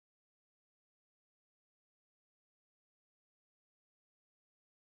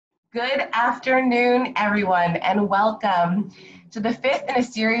Good afternoon, everyone, and welcome to the fifth in a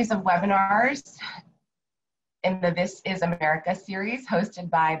series of webinars in the This Is America series hosted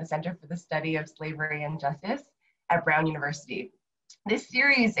by the Center for the Study of Slavery and Justice at Brown University. This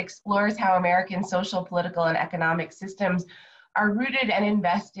series explores how American social, political, and economic systems are rooted and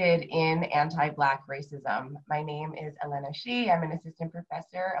invested in anti-Black racism. My name is Elena Shi. I'm an assistant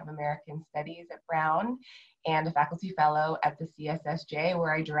professor of American Studies at Brown and a faculty fellow at the CSSJ,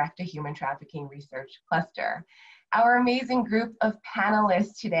 where I direct a human trafficking research cluster. Our amazing group of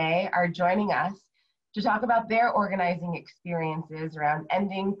panelists today are joining us to talk about their organizing experiences around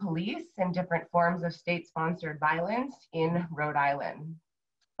ending police and different forms of state-sponsored violence in Rhode Island.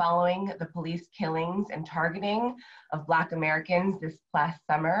 Following the police killings and targeting of Black Americans this past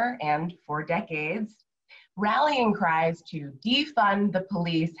summer and for decades, rallying cries to defund the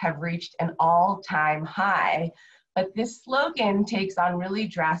police have reached an all-time high, but this slogan takes on really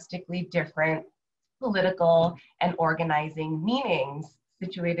drastically different political and organizing meanings,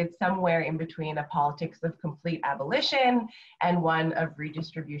 situated somewhere in between a politics of complete abolition and one of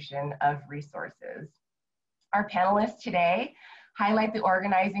redistribution of resources. Our panelists today highlight the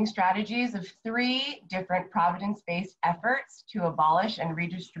organizing strategies of three different Providence-based efforts to abolish and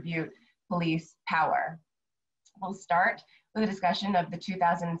redistribute police power. We'll start with a discussion of the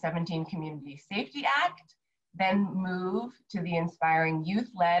 2017 Community Safety Act, then move to the inspiring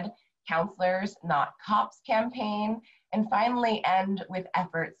youth-led Counselors Not Cops campaign, and finally end with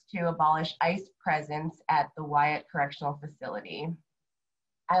efforts to abolish ICE presence at the Wyatt Correctional Facility.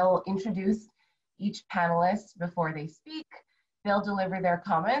 I'll introduce each panelist before they speak. They'll deliver their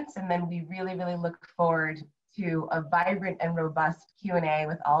comments, and then we really look forward to a vibrant and robust Q&A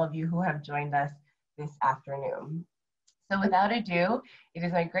with all of you who have joined us this afternoon. So without ado, it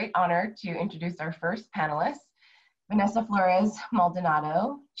is my great honor to introduce our first panelist. Vanessa Flores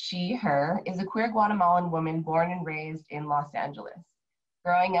Maldonado, she, her, is a queer Guatemalan woman born and raised in Los Angeles.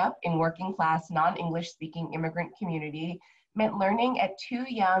 Growing up in working class, non-English speaking immigrant community meant learning at too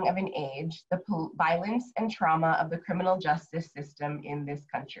young of an age the violence and trauma of the criminal justice system in this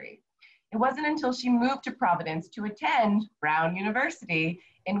country. It wasn't until she moved to Providence to attend Brown University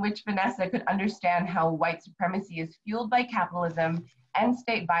in which Vanessa could understand how white supremacy is fueled by capitalism and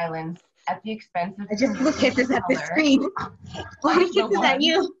state violence at the expense of I just blew kisses at the screen. Blowing kisses at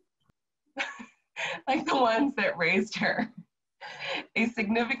you. Like the ones that raised her. A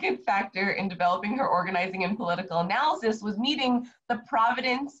significant factor in developing her organizing and political analysis was meeting the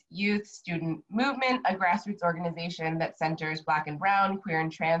Providence Youth Student Movement, a grassroots organization that centers Black and brown, queer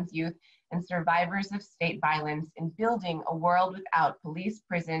and trans youth and survivors of state violence in building a world without police,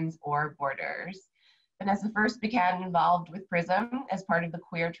 prisons, or borders. Vanessa first became involved with PRISM as part of the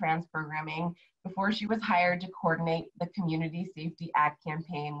queer trans programming before she was hired to coordinate the Community Safety Act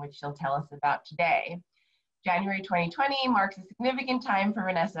campaign, which she'll tell us about today. January 2020 marks a significant time for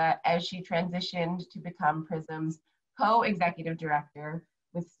Vanessa as she transitioned to become PRISM's co-executive director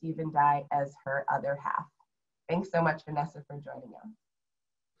with Stephen Dye as her other half. Thanks so much, Vanessa, for joining us.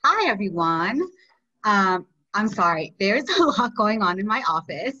 Hi, everyone. I'm sorry, there's a lot going on in my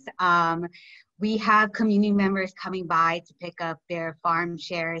office. We have community members coming by to pick up their farm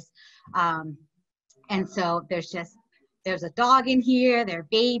shares. And so there's a dog in here, there are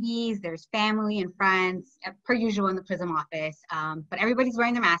babies, there's family and friends, per usual in the PRISM office. But everybody's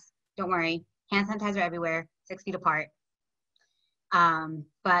wearing their masks, don't worry. Hand sanitizer everywhere, 6 feet apart.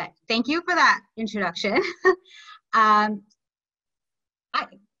 But thank you for that introduction.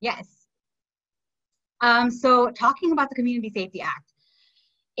 Yes. So talking about the Community Safety Act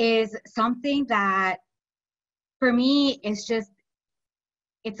is something that, for me, is just,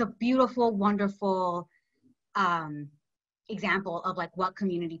 it's a beautiful, wonderful example of like what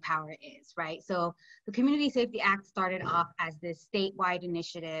community power is, right? So the Community Safety Act started off as this statewide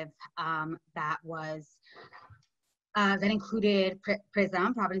initiative that included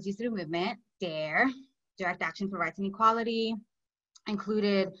PRISM, Providence Youth Student Movement, DARE, Direct Action for Rights and Equality,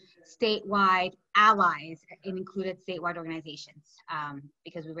 included statewide allies, it included statewide organizations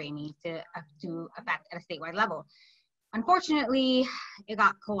because we were aiming to affect at a statewide level. Unfortunately, it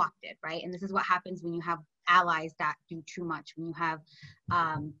got co-opted, right? And this is what happens when you have allies that do too much, when you have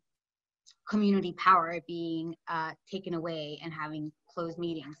community power being taken away and having closed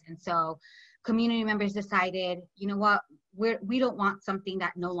meetings. And so community members decided, you know what, we don't want something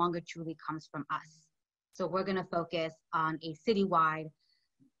that no longer truly comes from us. So we're gonna focus on a citywide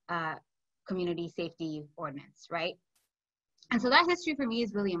community safety ordinance, right? And so that history for me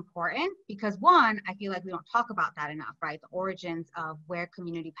is really important because one, I feel like we don't talk about that enough, right? The origins of where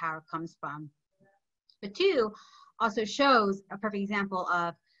community power comes from. But two, also shows a perfect example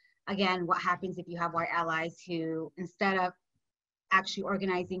of again, what happens if you have white allies who, instead of actually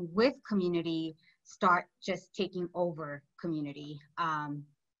organizing with community, start just taking over community.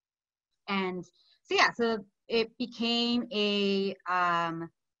 And so, yeah, so it became a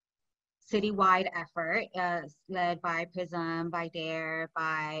citywide effort led by PRISM, by DARE,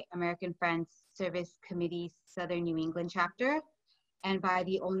 by American Friends Service Committee Southern New England chapter, and by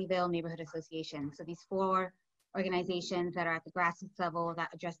the Olneyville Neighborhood Association. So these 4 organizations that are at the grassroots level that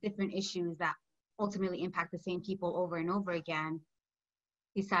address different issues that ultimately impact the same people over and over again,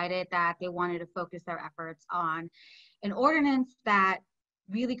 decided that they wanted to focus their efforts on an ordinance that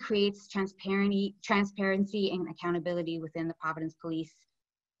really creates transparency and accountability within the Providence Police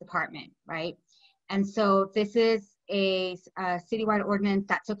Department, right? And so this is a citywide ordinance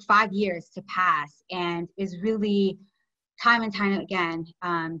that took 5 years to pass and is really time and time again,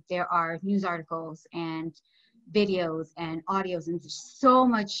 there are news articles and videos and audios and so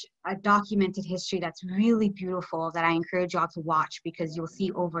much documented history that's really beautiful that I encourage y'all to watch, because you'll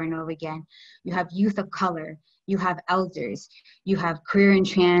see over and over again. You have youth of color, you have elders, you have queer and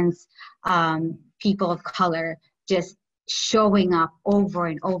trans people of color just showing up over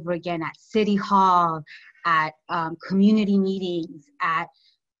and over again at City Hall, at community meetings, at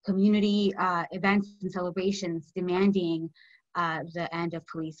community events and celebrations demanding the end of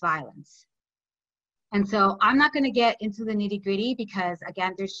police violence. And so I'm not going to get into the nitty gritty because,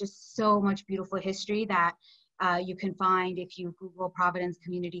 again, there's just so much beautiful history that you can find if you Google Providence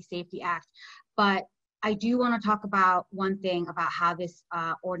Community Safety Act. But I do want to talk about one thing about how this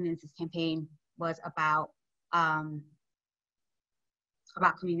ordinance's campaign was about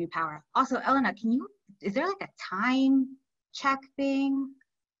community power. Also, Elena, is there like a time check thing?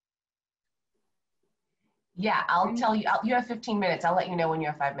 Yeah, I'll tell you, you have 15 minutes. I'll let you know when you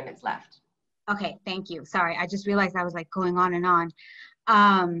have 5 minutes left. Okay, thank you. Sorry, I just realized I was like going on and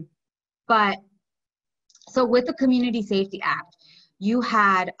on. But so with the Community Safety Act, you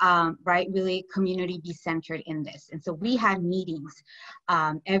had, right, really community be centered in this. And so we had meetings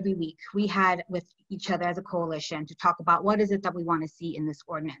every week. We had with each other as a coalition to talk about what is it that we want to see in this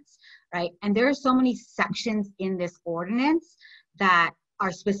ordinance, right? And there are so many sections in this ordinance that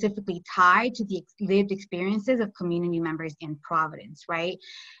are specifically tied to the lived experiences of community members in Providence, right?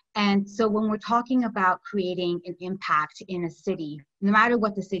 And so when we're talking about creating an impact in a city, no matter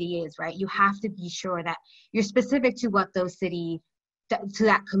what the city is, right, you have to be sure that you're specific to what those to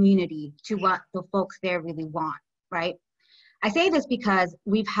that community, to what the folks there really want, right? I say this because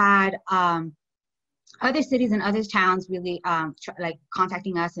we've had other cities and other towns really like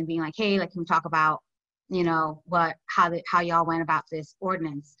contacting us and being like, hey, like, can we talk about, you know, how y'all went about this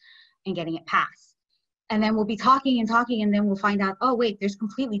ordinance and getting it passed? And then we'll be talking and talking, and then we'll find out, oh, wait, there's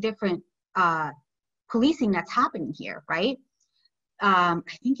completely different policing that's happening here, right? I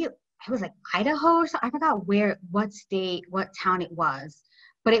think it was like Idaho or something. I forgot what state, what town it was,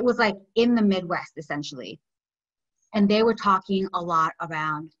 but it was like in the Midwest, essentially. And they were talking a lot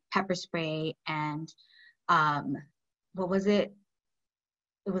around pepper spray and what was it?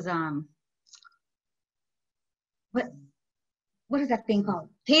 It was, what is that thing called?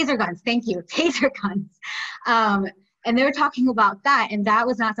 Taser guns, thank you, taser guns. And they were talking about that, and that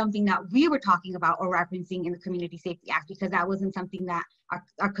was not something that we were talking about or referencing in the Community Safety Act, because that wasn't something that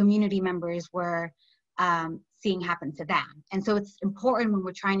our community members were seeing happen to them. And so it's important when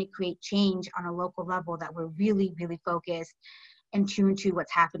we're trying to create change on a local level that we're really, really focused and tuned to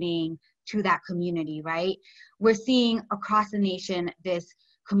what's happening to that community, right? We're seeing across the nation this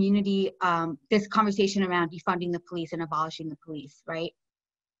community, this conversation around defunding the police and abolishing the police, right?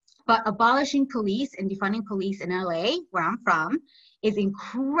 But abolishing police and defunding police in LA, where I'm from, is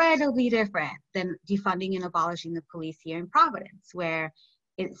incredibly different than defunding and abolishing the police here in Providence, where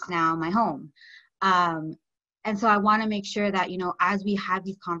it's now my home. And so I want to make sure that, you know, as we have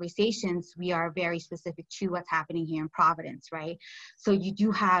these conversations, we are very specific to what's happening here in Providence, right? So you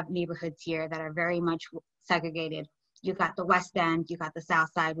do have neighborhoods here that are very much segregated. You've got the West End, you've got the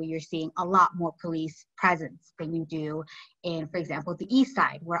South Side, where you're seeing a lot more police presence than you do in, for example, the East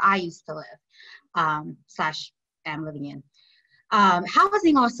Side, where I used to live, slash am living in.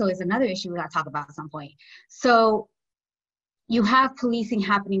 Housing also is another issue we gotta talk about at some point. So you have policing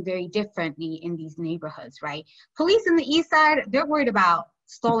happening very differently in these neighborhoods, right? Police in the East Side, they're worried about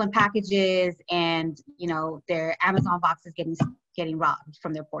stolen packages and, you know, their Amazon boxes getting robbed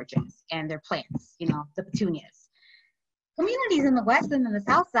from their porches and their plants, you know, the petunias. Communities in the West and in the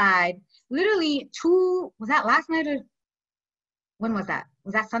South Side, literally was that last night or when was that?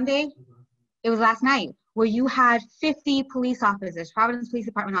 Was that Sunday? It was last night, where you had 50 police officers, Providence Police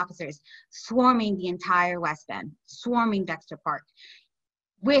Department officers, swarming the entire West End, swarming Dexter Park.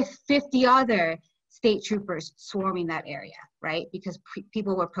 with 50 other state troopers swarming that area, right? Because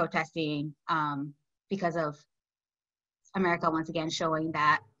people were protesting because of America once again showing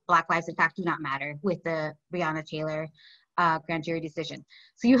that Black lives in fact do not matter with the Breonna Taylor grand jury decision.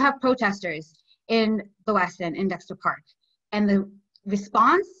 So you have protesters in the West End, in Dexter Park, and the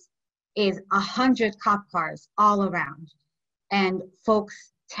response is 100 cop cars all around, and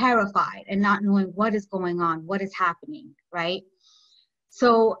folks terrified and not knowing what is going on, what is happening, right?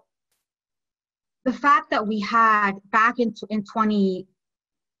 So the fact that we had back in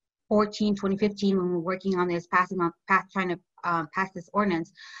 2014, 2015, when we were working on this, trying to pass this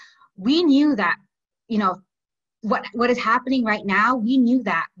ordinance, we knew that, you know, what is happening right now, we knew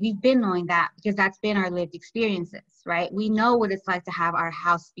that. We've been knowing that because that's been our lived experiences, right? We know what it's like to have our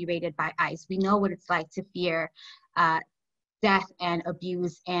house be raided by ICE. We know what it's like to fear death and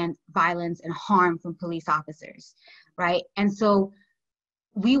abuse and violence and harm from police officers, right? And so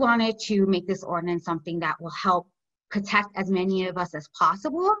we wanted to make this ordinance something that will help protect as many of us as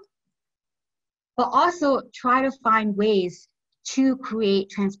possible, but also try to find ways to create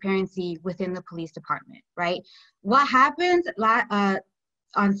transparency within the police department, right? What happened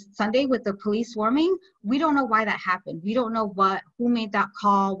on Sunday with the police swarming, we don't know why that happened. We don't know who made that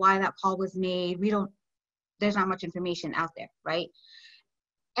call, why that call was made. There's not much information out there, right?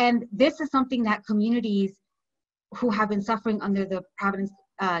 And this is something that communities who have been suffering under the Providence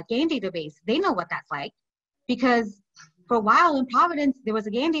gang database, they know what that's like, because for a while in Providence, there was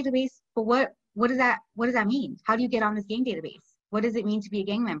a gang database, but what does that mean? How do you get on this gang database? What does it mean to be a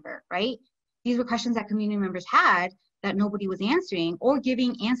gang member, right? These were questions that community members had that nobody was answering or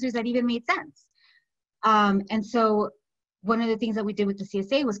giving answers that even made sense. And so one of the things that we did with the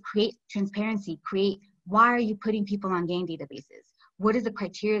CSA was create transparency, why are you putting people on gang databases? What is the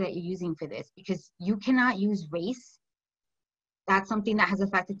criteria that you're using for this? Because you cannot use race. That's something that has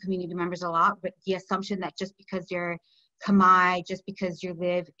affected community members a lot, but the assumption that just because you're Khmer, just because you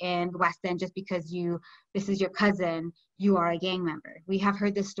live in the West End, just because this is your cousin, you are a gang member. We have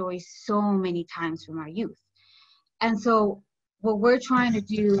heard this story so many times from our youth. And so what we're trying to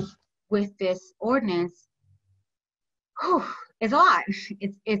do with this ordinance, it's a lot.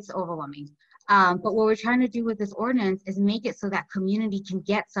 It's overwhelming. But what we're trying to do with this ordinance is make it so that community can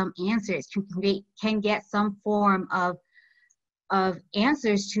get some answers, can get some form of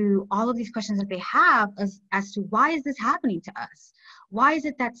answers to all of these questions that they have as to why is this happening to us? Why is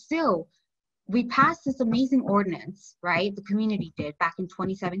it that still we passed this amazing ordinance, right? The community did back in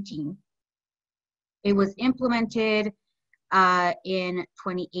 2017. It was implemented in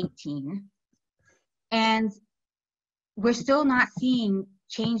 2018. And we're still not seeing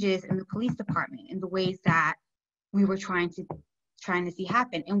changes in the police department in the ways that we were trying to see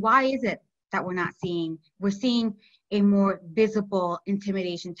happen. And why is it that we're seeing a more visible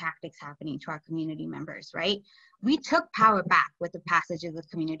intimidation tactics happening to our community members, right? We took power back with the passage of the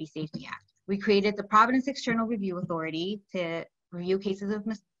Community Safety Act. We created the Providence External Review Authority to review cases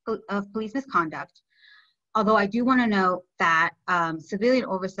of police misconduct. Although I do want to note that civilian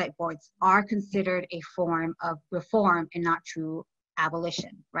oversight boards are considered a form of reform and not true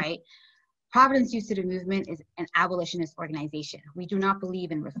abolition, right? Providence Youth City Movement is an abolitionist organization. We do not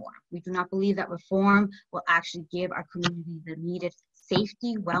believe in reform. We do not believe that reform will actually give our community the needed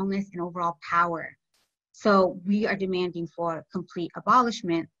safety, wellness, and overall power. So we are demanding for complete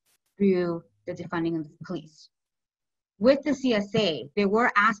abolishment through the defunding of the police. With the CSA, there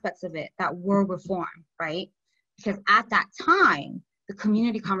were aspects of it that were reform, right? Because at that time, the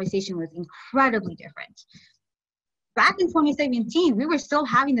community conversation was incredibly different. Back in 2017, we were still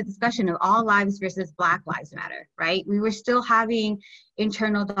having the discussion of all lives versus Black Lives Matter, right? We were still having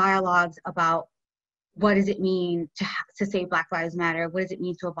internal dialogues about what does it mean to say Black Lives Matter? What does it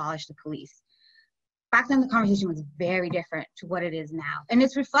mean to abolish the police? Back then, the conversation was very different to what it is now. And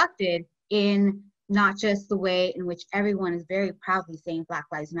it's reflected in not just the way in which everyone is very proudly saying Black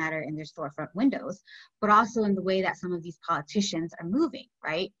Lives Matter in their storefront windows, but also in the way that some of these politicians are moving,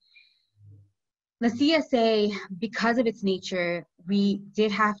 right? The CSA, because of its nature, we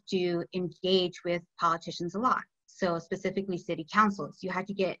did have to engage with politicians a lot. So specifically city councils. You had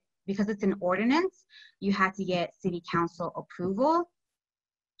to get, because it's an ordinance, you had to get city council approval.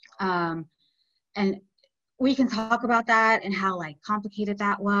 And we can talk about that and how complicated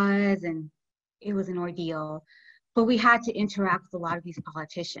that was, and it was an ordeal. But we had to interact with a lot of these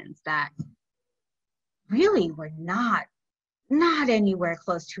politicians that really were not anywhere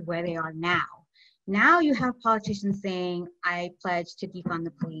close to where they are now. Now you have politicians saying, I pledge to defund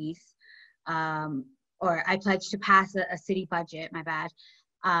the police, or I pledge to pass a city budget, my bad,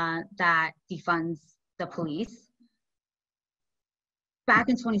 that defunds the police. back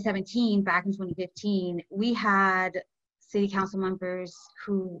in 2017, back in 2015, we had city council members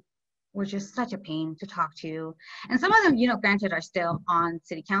who were just such a pain to talk to. And some of them, you know, granted, are still on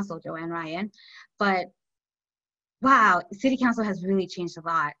city council, Joanne Ryan, but wow, city council has really changed a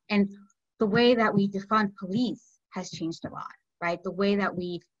lot. And the way that we defund police has changed a lot, right? The way that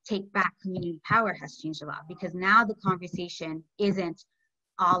we take back community power has changed a lot, because now the conversation isn't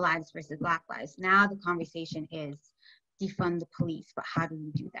all lives versus Black lives. Now the conversation is defund the police, but how do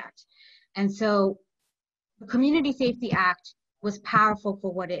we do that? And so the Community Safety Act was powerful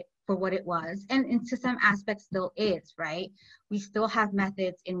for what it was, and to some aspects still is, right? We still have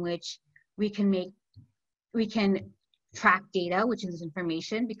methods in which we can track data, which is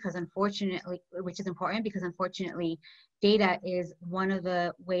information, because unfortunately, which is important, because unfortunately, data is one of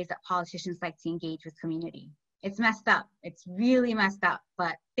the ways that politicians like to engage with community. It's messed up. It's really messed up,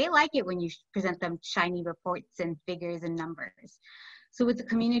 but they like it when you present them shiny reports and figures and numbers. So with the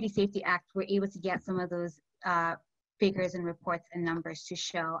Community Safety Act, we're able to get some of those figures and reports and numbers to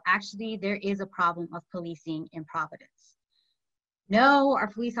show, actually, there is a problem of policing in Providence. No, our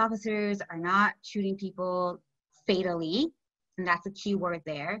police officers are not shooting people fatally, and that's a key word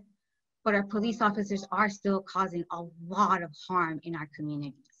there, but our police officers are still causing a lot of harm in our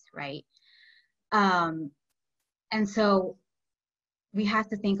communities, right? And so we have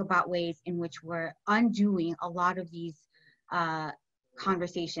to think about ways in which we're undoing a lot of these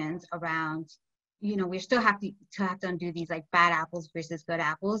conversations around, you know, we still have to undo these like bad apples versus good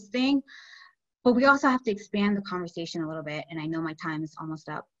apples thing, but we also have to expand the conversation a little bit, and I know my time is almost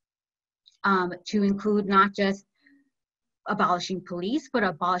up, to include not just abolishing police, but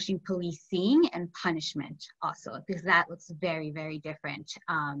abolishing policing and punishment also, because that looks very, very different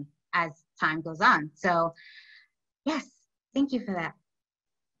as time goes on. So yes, thank you for that.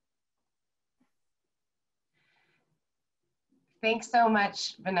 Thanks so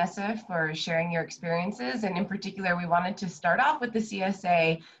much, Vanessa, for sharing your experiences. And in particular, we wanted to start off with the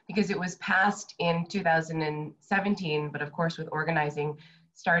CSA because it was passed in 2017, but of course with organizing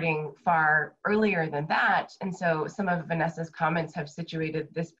starting far earlier than that. And so some of Vanessa's comments have situated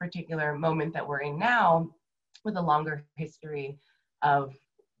this particular moment that we're in now with a longer history of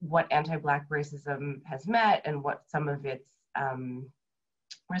what anti-Black racism has met and what some of its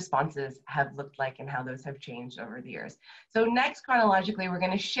responses have looked like and how those have changed over the years. So next, chronologically, we're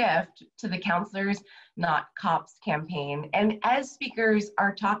going to shift to the Counselors Not Cops campaign. And as speakers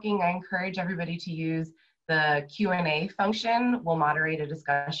are talking, I encourage everybody to use the Q&A function. We'll moderate a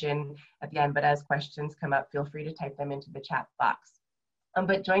discussion at the end, but as questions come up, feel free to type them into the chat box.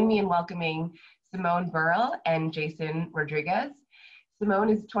 But join me in welcoming Simone Burrell and Jason Rodriguez. Simone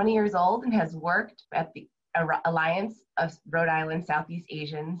is 20 years old and has worked at the Alliance of Rhode Island Southeast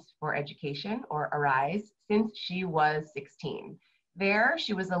Asians for Education, or ARISE, since she was 16. There,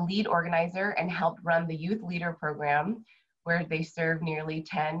 she was a lead organizer and helped run the Youth Leader Program, where they serve nearly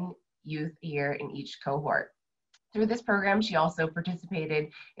 10 youth a year in each cohort. Through this program, she also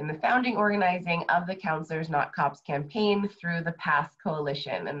participated in the founding organizing of the Counselors Not Cops campaign through the PASS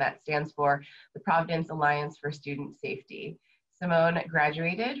Coalition, and that stands for the Providence Alliance for Student Safety. Simone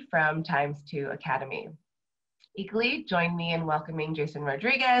graduated from Times 2 Academy. Equally, join me in welcoming Jason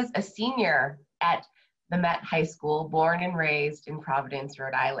Rodriguez, a senior at the Met High School, born and raised in Providence,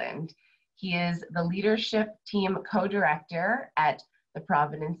 Rhode Island. He is the leadership team co-director at the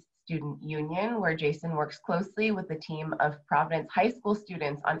Providence Student Union, where Jason works closely with the team of Providence High School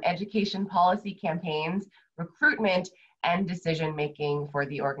students on education policy campaigns, recruitment, and decision-making for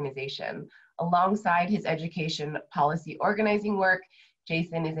the organization. Alongside his education policy organizing work,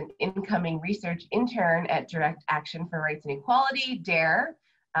 Jason is an incoming research intern at Direct Action for Rights and Equality, DARE,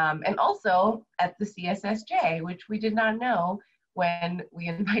 and also at the CSSJ, which we did not know when we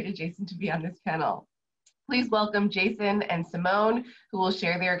invited Jason to be on this panel. Please welcome Jason and Simone, who will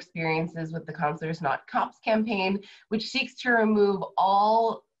share their experiences with the Counselors Not Cops campaign, which seeks to remove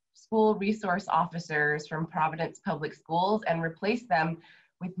all school resource officers from Providence Public Schools and replace them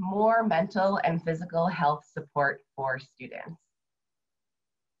with more mental and physical health support for students.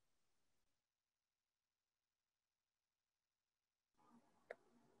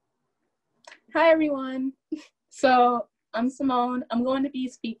 Hi, everyone. So I'm Simone. I'm going to be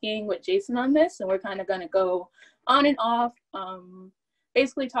speaking with Jason on this, and we're kind of going to go on and off,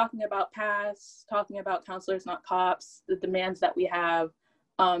 basically talking about PASS, talking about Counselors Not Cops, the demands that we have,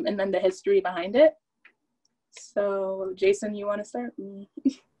 and then the history behind it. So Jason, you want to start?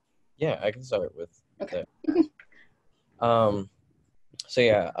 Yeah, I can start with okay. that. So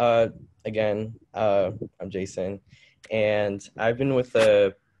yeah, again, I'm Jason, and I've been with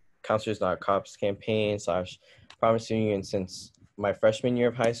the Counselors Not Cops campaign / Providence Union since my freshman year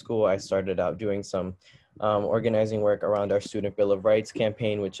of high school, I started out doing some organizing work around our Student Bill of Rights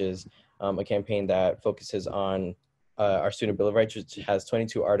campaign, which is a campaign that focuses on our Student Bill of Rights, which has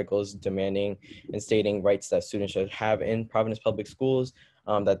 22 articles demanding and stating rights that students should have in Providence public schools,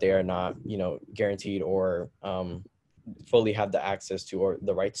 that they are not, guaranteed or fully have the access to or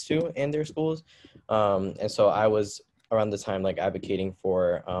the rights to in their schools. And so I was around the time like advocating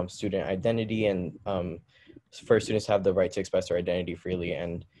for student identity and for students to have the right to express their identity freely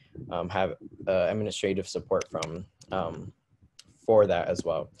and have administrative support from for that as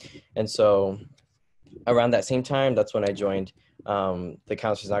well. And so around that same time, that's when I joined the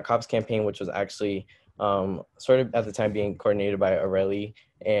Counselors Not Cops campaign, which was actually sort of at the time being coordinated by Aurelie.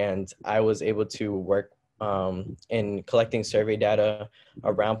 And I was able to work in collecting survey data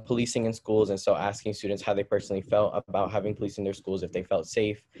around policing in schools. And so asking students how they personally felt about having police in their schools, if they felt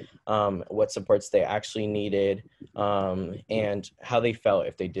safe, what supports they actually needed, and how they felt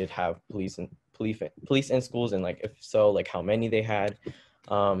if they did have police in schools, and like, if so, like how many they had.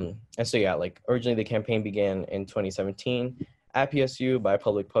 And so, yeah, like originally the campaign began in 2017 at PSU by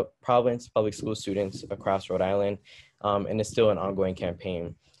Providence public school students across Rhode Island, and it's still an ongoing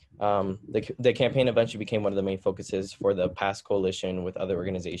campaign. The campaign eventually became one of the main focuses for the PASS coalition with other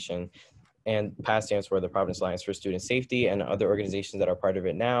organizations, and PASS stands for the Providence Alliance for Student Safety, and other organizations that are part of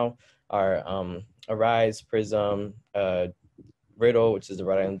it now are Arise, PRISM, RIDDLE, which is the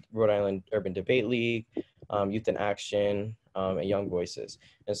Rhode Island Urban Debate League, Youth in Action, and Young Voices.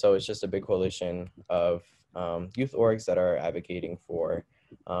 And so it's just a big coalition of youth orgs that are advocating for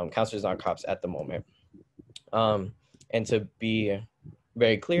Counselors Not Cops at the moment. And to be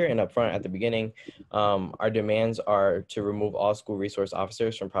very clear and upfront at the beginning, our demands are to remove all school resource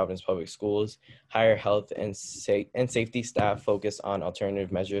officers from Providence Public Schools, hire health and safety staff focused on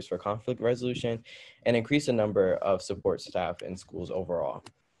alternative measures for conflict resolution, and increase the number of support staff in schools overall.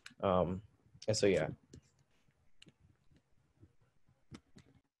 And so, yeah.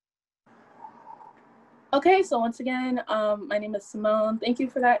 Okay, so once again, my name is Simone. Thank you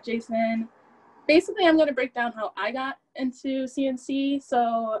for that, Jason. Basically, I'm going to break down how I got into CNC.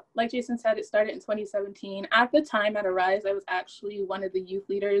 So like Jason said, it started in 2017. At the time at Arise, I was actually one of the youth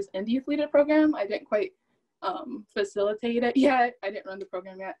leaders in the youth leader program. I didn't quite facilitate it yet. I didn't run the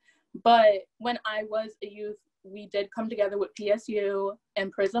program yet. But when I was a youth, we did come together with PSU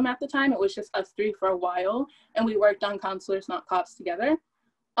and PRISM at the time. It was just us three for a while. And we worked on Counselors Not Cops together.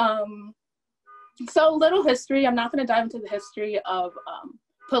 So a little history. I'm not going to dive into the history of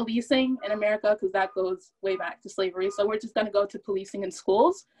policing in America because that goes way back to slavery. So we're just going to go to policing in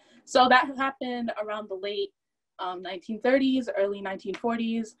schools. So that happened around the late 1930s, early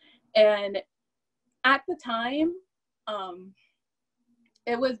 1940s. And at the time,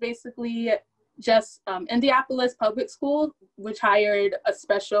 it was basically just Indianapolis Public School, which hired a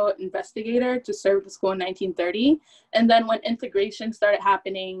special investigator to serve the school in 1930. And then when integration started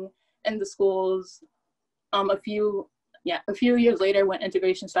happening in the schools, a few years later, when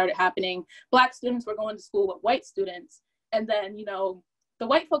integration started happening, Black students were going to school with white students. And then, the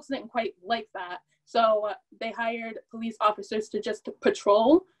white folks didn't quite like that. So they hired police officers to just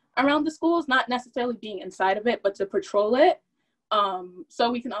patrol around the schools, not necessarily being inside of it, but to patrol it. So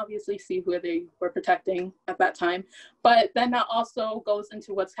we can obviously see who they were protecting at that time. But then that also goes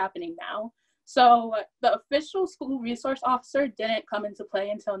into what's happening now. So the official school resource officer didn't come into play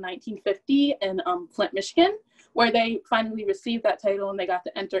until 1950 in Flint, Michigan, where they finally received that title and they got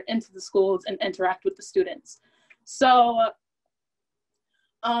to enter into the schools and interact with the students. So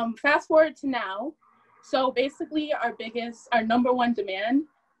fast forward to now. So basically our number one demand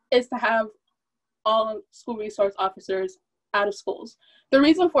is to have all school resource officers out of schools. The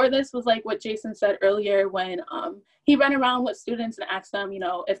reason for this was like what Jason said earlier when he ran around with students and asked them,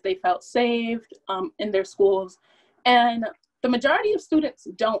 if they felt saved in their schools. And the majority of students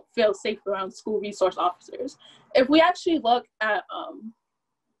don't feel safe around school resource officers. If we actually look at,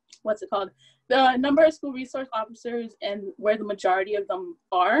 the number of school resource officers and where the majority of them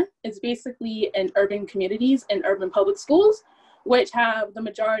are is basically in urban communities and urban public schools, which have the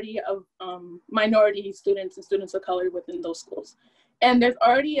majority of minority students and students of color within those schools. And there's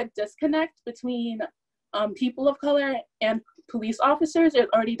already a disconnect between people of color and police officers. There's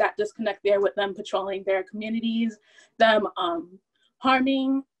already that disconnect there with them patrolling their communities, them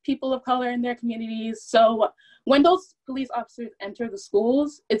harming people of color in their communities. So when those police officers enter the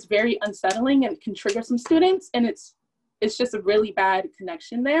schools, it's very unsettling and can trigger some students, and it's just a really bad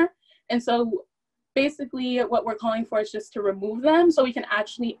connection there. And so basically what we're calling for is just to remove them so we can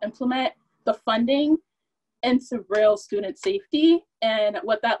actually implement the funding into real student safety. And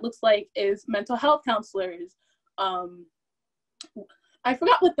what that looks like is mental health counselors, I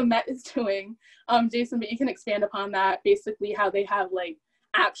forgot what the Met is doing, Jason, but you can expand upon that. Basically how they have like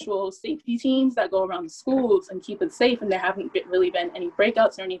actual safety teams that go around the schools and keep it safe, and there haven't really been any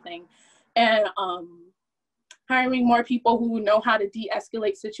breakouts or anything. And hiring more people who know how to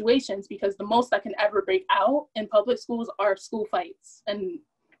de-escalate situations, because the most that can ever break out in public schools are school fights. And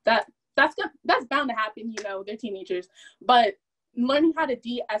that's bound to happen, you know, they're teenagers, but learning how to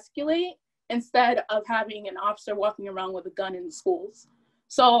de-escalate instead of having an officer walking around with a gun in schools.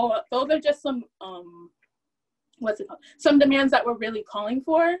 So those are just some, some demands that we're really calling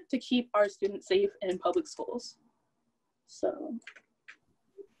for to keep our students safe in public schools. So.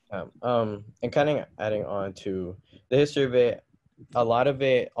 And kind of adding on to the history of it, a lot of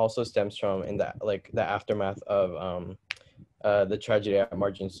it also stems from in the aftermath of the tragedy at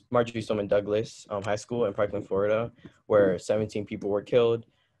Marjory Stoneman Douglas High School in Parkland, Florida, where 17 people were killed.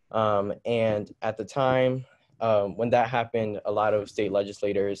 And at the time, when that happened, a lot of state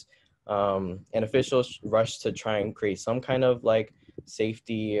legislators and officials rushed to try and create some kind of like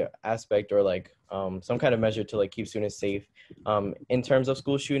safety aspect or like some kind of measure to like keep students safe in terms of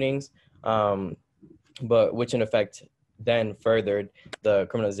school shootings, but which in effect then furthered the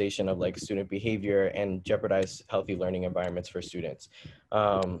criminalization of like student behavior and jeopardized healthy learning environments for students.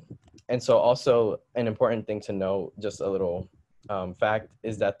 And so also an important thing to know, just a little fact,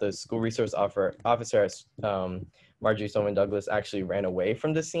 is that the school resource officer at Marjory Stoneman Douglas actually ran away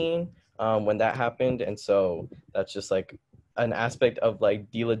from the scene when that happened. And so that's just like an aspect of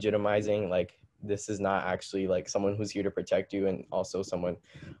like delegitimizing, like this is not actually like someone who's here to protect you, and also someone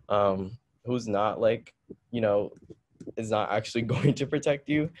who's not like, you know, is not actually going to protect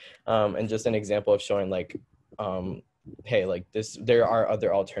you. And just an example of showing like, hey, like this, there are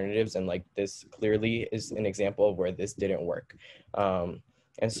other alternatives, and like this clearly is an example of where this didn't work. And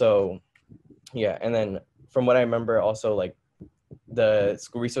so, yeah, and then from what I remember also, like the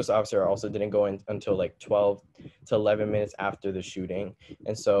school resource officer also didn't go in until like 12 to 11 minutes after the shooting.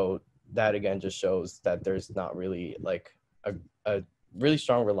 And so that again just shows that there's not really like a really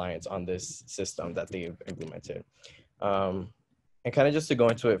strong reliance on this system that they've implemented. And kind of just to go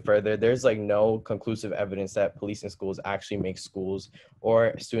into it further, there's like no conclusive evidence that police in schools actually make schools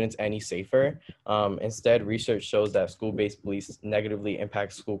or students any safer. Instead, research shows that school-based police negatively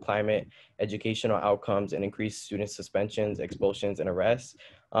impact school climate, educational outcomes, and increase student suspensions, expulsions, and arrests.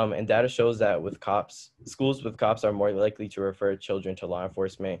 And data shows that with schools with cops are more likely to refer children to law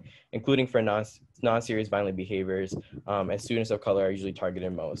enforcement, including for non-serious violent behaviors, and students of color are usually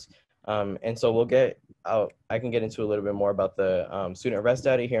targeted most. And so I can get into a little bit more about the student arrest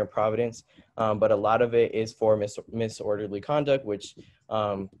data here in Providence, but a lot of it is for misorderly conduct, which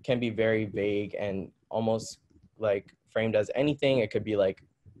can be very vague and almost like framed as anything. It could be like,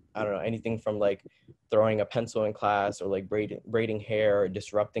 I don't know, anything from like throwing a pencil in class or like braiding hair or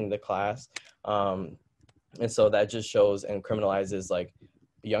disrupting the class. And so that just shows and criminalizes like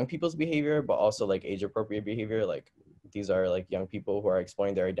young people's behavior, but also like age appropriate behavior. Like these are like young people who are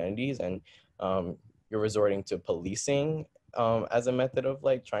exploring their identities, and you're resorting to policing as a method of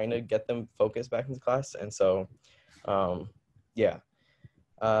like trying to get them focused back into class. And so, yeah.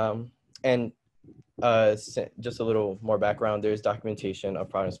 And just a little more background, there's documentation of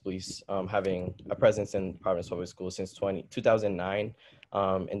Providence Police having a presence in Providence Public Schools since 2009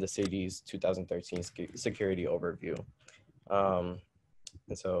 in the city's 2013 security overview. And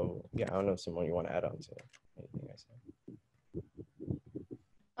so, yeah, I don't know if Simone, you want to add on to anything I said.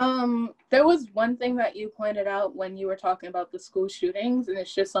 There was one thing that you pointed out when you were talking about the school shootings, and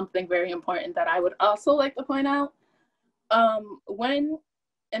it's just something very important that I would also like to point out. When,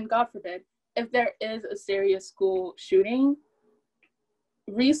 and God forbid, if there is a serious school shooting,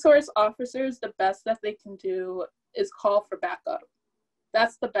 resource officers, the best that they can do is call for backup.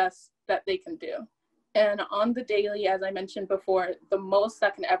 That's the best that they can do. And on the daily, as I mentioned before, the most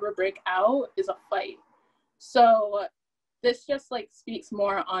that can ever break out is a fight. So this just like speaks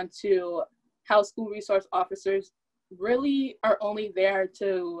more onto how school resource officers really are only there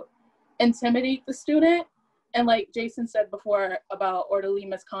to intimidate the student. And like Jason said before about orderly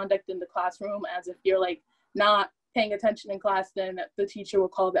misconduct in the classroom, as if you're like not paying attention in class, then the teacher will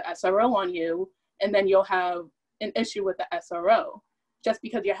call the SRO on you, and then you'll have an issue with the SRO just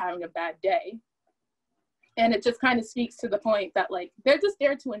because you're having a bad day. And it just kind of speaks to the point that like, they're just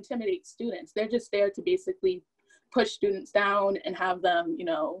there to intimidate students. They're just there to basically push students down and have them, you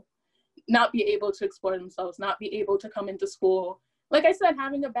know, not be able to explore themselves, not be able to come into school. Like I said,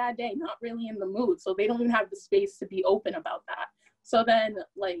 having a bad day, not really in the mood. So they don't even have the space to be open about that. So then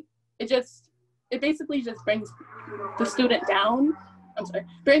like, it basically just brings the student down.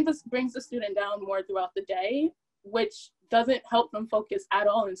 Brings the student down more throughout the day. which doesn't help them focus at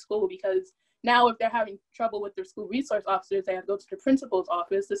all in school, because now if they're having trouble with their school resource officers, they have to go to the principal's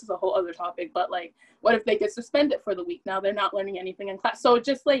office. This is a whole other topic, but like, what if they get suspended for the week? Now they're not learning anything in class. So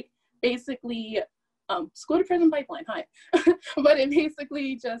just like basically school to prison pipeline, hi. But it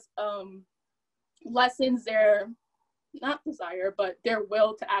basically just lessens their, not desire, but their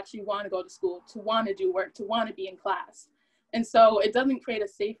will to actually want to go to school, to want to do work, to want to be in class. And so it doesn't create a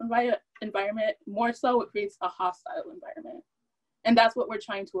safe environment, more so it creates a hostile environment. And that's what we're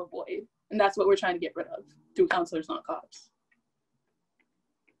trying to avoid. And that's what we're trying to get rid of through Counselors Not Cops.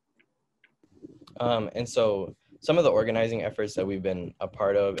 And so some of the organizing efforts that we've been a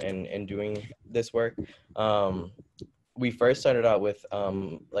part of in doing this work, we first started out with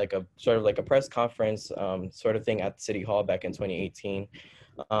like a sort of like a press conference sort of thing at City Hall back in 2018,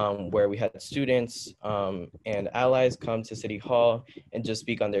 where we had students and allies come to City Hall and just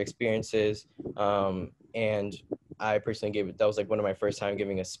speak on their experiences. And I personally gave it, that was like one of my first time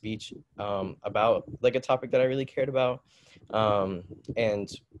giving a speech about like a topic that I really cared about. And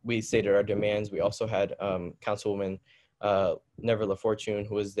we stated our demands. We also had Councilwoman Never LaFortune,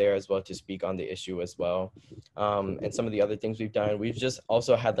 who was there as well to speak on the issue as well. And some of the other things we've done, we've just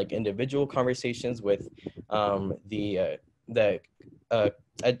also had like individual conversations with the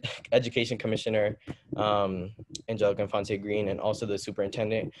Education Commissioner, Angelica Infante Green, and also the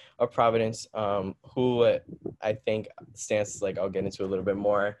Superintendent of Providence, who I think stands, like I'll get into a little bit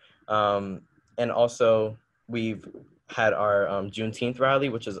more. And also we've had our Juneteenth rally,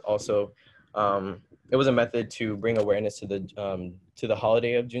 which is also, it was a method to bring awareness to the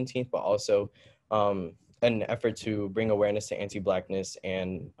holiday of Juneteenth, but also an effort to bring awareness to anti-Blackness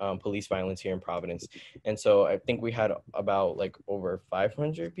and police violence here in Providence. And so I think we had about like over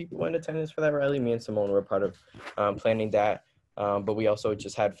 500 people in attendance for that rally. Me and Simone were part of planning that. But we also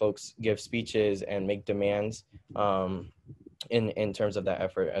just had folks give speeches and make demands in terms of that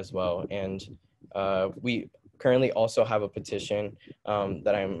effort as well. And we currently also have a petition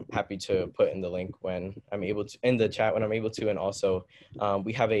that I'm happy to put in the link when I'm able to, in the chat when I'm able to. And also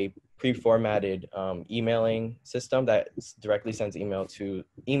we have a pre-formatted emailing system that directly sends emails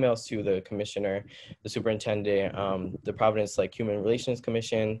to the commissioner, the superintendent, the Providence like Human Relations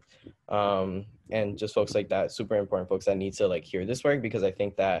Commission, and just folks like that, super important folks that need to like hear this work, because I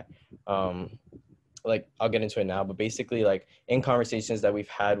think that like I'll get into it now, but basically like in conversations that we've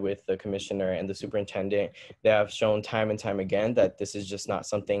had with the commissioner and the superintendent, they have shown time and time again that this is just not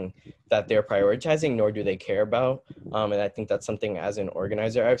something that they're prioritizing, nor do they care about. And I think that's something as an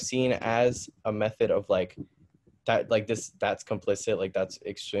organizer I've seen as a method of like that, like this, that's complicit, like that's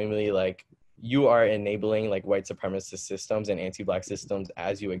extremely like, you are enabling like white supremacist systems and anti-Black systems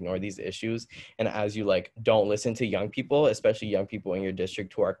as you ignore these issues, and as you like don't listen to young people, especially young people in your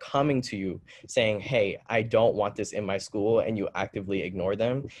district who are coming to you saying, hey, I don't want this in my school, and you actively ignore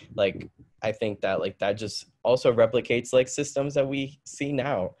them. Like I think that like that just also replicates like systems that we see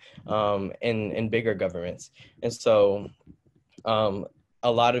now in bigger governments. And so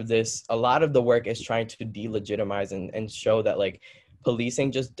a lot of the work is trying to delegitimize and show that like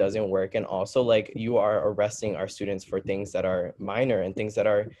policing just doesn't work. And also like you are arresting our students for things that are minor and things that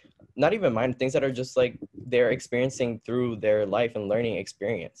are not even minor, things that are just like they're experiencing through their life and learning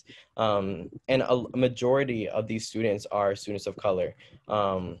experience. And a majority of these students are students of color.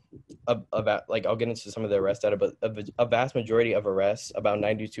 About like I'll get into some of the arrest data, but a vast majority of arrests, about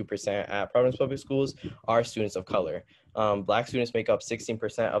 92% at Providence Public Schools, are students of color. Black students make up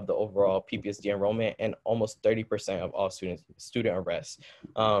 16% of the overall PPSD enrollment and almost 30% of all student arrests.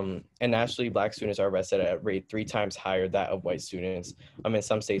 And nationally, Black students are arrested at a rate 3 times higher that of white students. In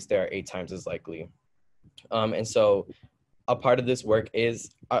some states, they are 8 times as likely. And so a part of this work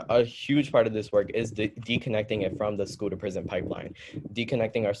is, a huge part of this work is deconnecting it from the school to prison pipeline,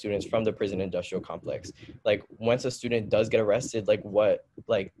 deconnecting our students from the prison industrial complex. Like once a student does get arrested, like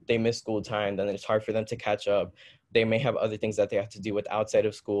they miss school time, then it's hard for them to catch up. They may have other things that they have to deal with outside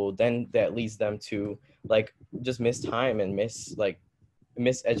of school. Then that leads them to like just miss time and miss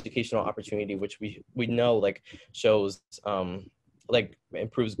educational opportunity, which we know like shows like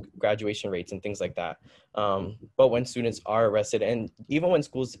improves graduation rates and things like that. But when students are arrested, and even when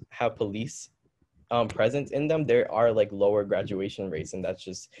schools have police presence in them, there are like lower graduation rates, and that's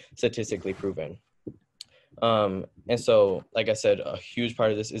just statistically proven. And so, like I said, a huge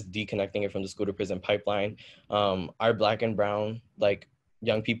part of this is deconnecting it from the school to prison pipeline. Our Black and brown, like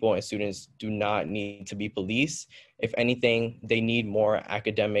young people and students do not need to be policed. If anything, they need more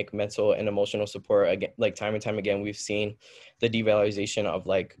academic, mental, and emotional support. Again, like time and time again, we've seen the devalorization of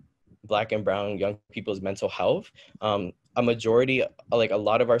like Black and brown young people's mental health. a majority, like a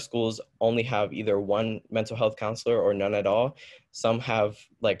lot of our schools only have either one mental health counselor or none at all. Some have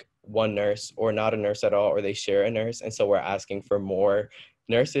like one nurse or not a nurse at all, or they share a nurse. And so we're asking for more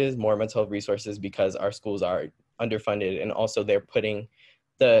nurses, more mental health resources, because our schools are underfunded. And also they're putting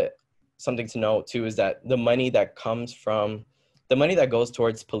something to note too, is that the money that goes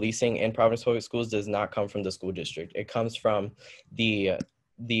towards policing in Providence public schools does not come from the school district. It comes from the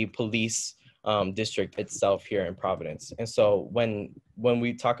police district itself here in Providence. And so when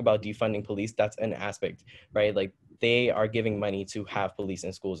we talk about defunding police, that's an aspect, right? Like they are giving money to have police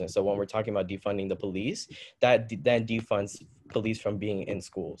in schools. And so when we're talking about defunding the police, that then defunds police from being in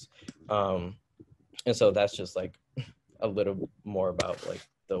schools. And so that's just like a little more about like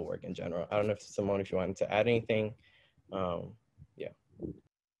the work in general. I don't know if Simone, if you wanted to add anything.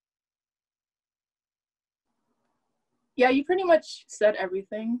 Yeah, you pretty much said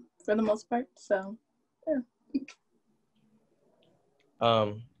everything for the most part, so yeah.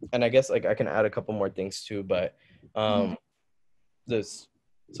 And I guess like I can add a couple more things too, but the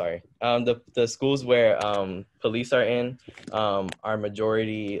schools where police are in are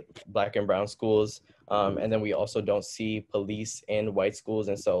majority Black and brown schools, and then we also don't see police in white schools.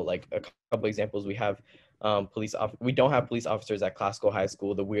 And so like a couple examples, we have we don't have police officers at Classical High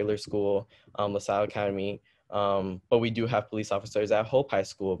School, the Wheeler School, LaSalle Academy. But we do have police officers at Hope High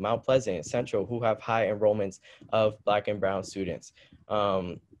School, Mount Pleasant, Central, who have high enrollments of Black and brown students.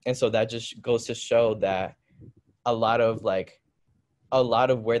 And so that just goes to show that a lot of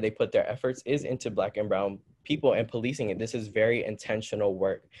where they put their efforts is into Black and brown people and policing it. This is very intentional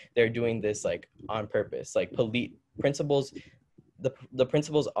work. They're doing this like on purpose. Like principals, the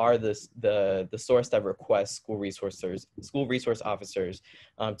principals are the source that requests school resource officers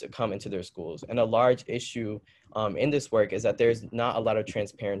to come into their schools. And a large issue in this work is that there's not a lot of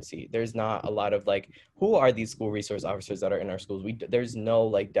transparency. There's not a lot of like, who are these school resource officers that are in our schools? There's no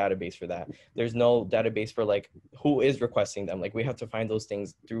like database for that. There's no database for like who is requesting them. Like we have to find those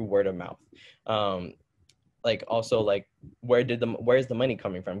things through word of mouth. Like also like where's the money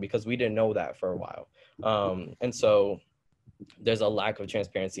coming from? Because we didn't know that for a while. And so there's a lack of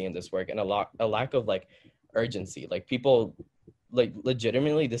transparency in this work, and a lack of like urgency. Like people, like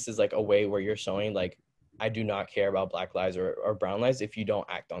legitimately, this is like a way where you're showing like, I do not care about Black lives or brown lives if you don't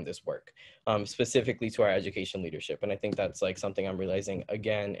act on this work, specifically to our education leadership. And I think that's like something I'm realizing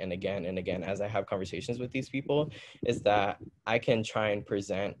again and again and again as I have conversations with these people, is that I can try and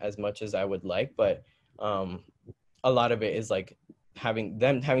present as much as I would like, but a lot of it is like having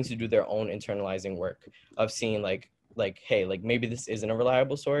to do their own internalizing work of seeing like, hey, like maybe this isn't a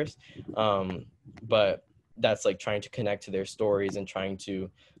reliable source, but that's like trying to connect to their stories and trying to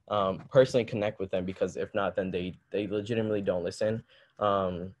personally connect with them, because if not, then they legitimately don't listen.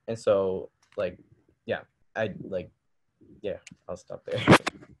 And so like, I'll stop there.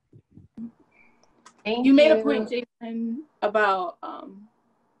 Thank you made a point, Jason, about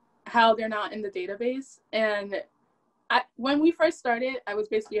how they're not in the database. And when we first started, I was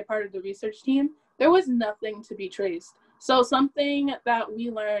basically a part of the research team. There was nothing to be traced. So something that we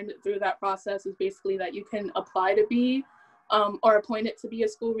learned through that process is basically that you can apply to be or appointed to be a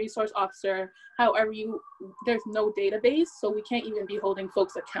school resource officer. However, there's no database, so we can't even be holding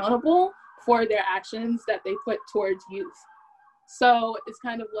folks accountable for their actions that they put towards youth. So it's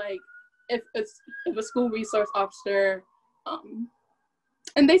kind of like if a school resource officer,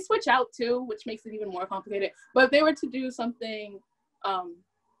 and they switch out too, which makes it even more complicated. But if they were to do something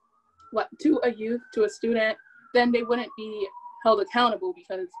to a youth, to a student, then they wouldn't be held accountable,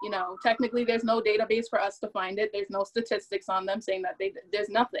 because, you know, technically there's no database for us to find it. There's no statistics on them saying that there's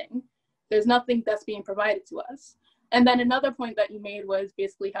nothing that's being provided to us. And then another point that you made was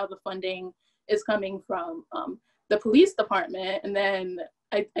basically how the funding is coming from the police department. And then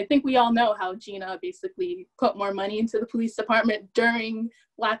I think we all know how Gina basically put more money into the police department during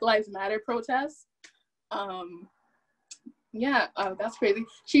Black Lives Matter protests. That's crazy.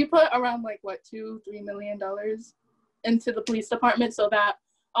 She put around like $2-3 million into the police department, so that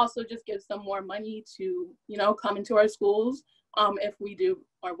also just gives them more money to, you know, come into our schools if we do,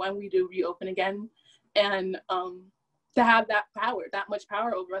 or when we do reopen again, and to have that much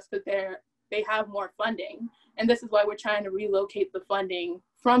power over us, because they have more funding. And this is why we're trying to relocate the funding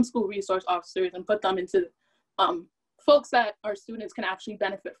from school resource officers and put them into folks that our students can actually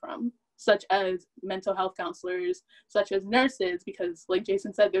benefit from, such as mental health counselors, such as nurses, because like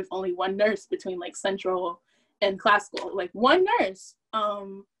Jason said, there's only one nurse between like Central and Classical, like one nurse.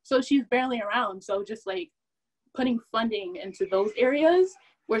 So she's barely around. So just like putting funding into those areas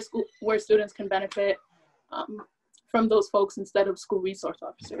where students can benefit from those folks instead of school resource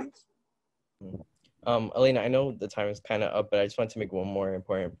officers. Elena, I know the time is kind of up, but I just want to make one more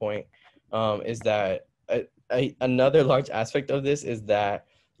important point, is that another large aspect of this is that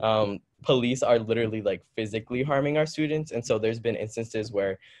police are literally like physically harming our students. And so there's been instances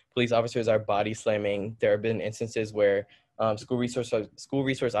where police officers are body slamming. There have been instances where school resource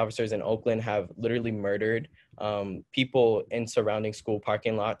officers in Oakland have literally murdered people in surrounding school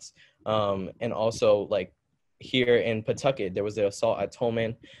parking lots. And also like here in Pawtucket, there was an assault at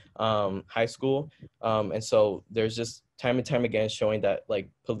Tolman High School. And so there's just time and time again showing that like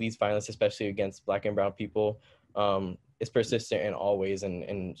police violence, especially against Black and brown people, is persistent in all ways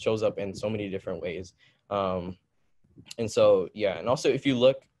and shows up in so many different ways. And so, yeah, and also if you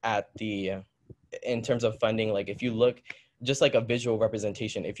look at in terms of funding, like if you look, just like a visual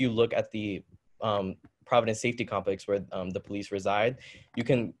representation, if you look at the Providence Safety Complex where the police reside, you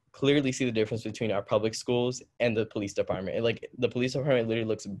can clearly see the difference between our public schools and the police department. And like the police department literally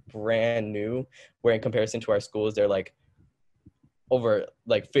looks brand new, where in comparison to our schools, they're like over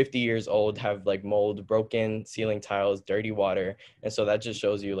like 50 years old, have like mold, broken ceiling tiles, dirty water. And so that just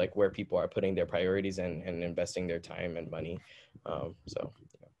shows you like where people are putting their priorities and investing their time and money. So.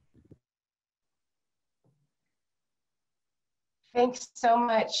 Thanks so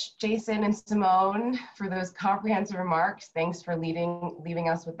much, Jason and Simone, for those comprehensive remarks. Thanks for leaving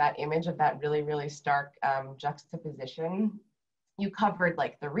us with that image of that really, really stark juxtaposition. You covered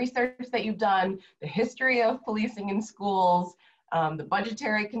like the research that you've done, the history of policing in schools, the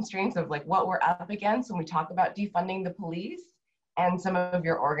budgetary constraints of like what we're up against when we talk about defunding the police, and some of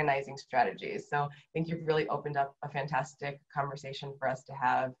your organizing strategies. So I think you've really opened up a fantastic conversation for us to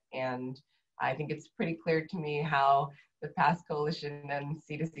have. And I think it's pretty clear to me how the PASS Coalition and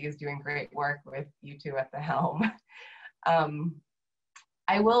C2C is doing great work with you two at the helm.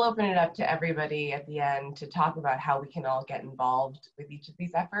 I will open it up to everybody at the end to talk about how we can all get involved with each of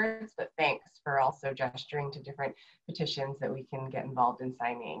these efforts, but thanks for also gesturing to different petitions that we can get involved in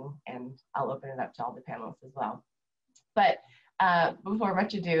signing, and I'll open it up to all the panelists as well. But before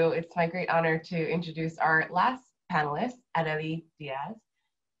much ado, it's my great honor to introduce our last panelist, Arely Diaz.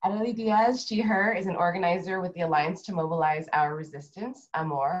 Arely Diaz, she, her, is an organizer with the Alliance to Mobilize Our Resistance,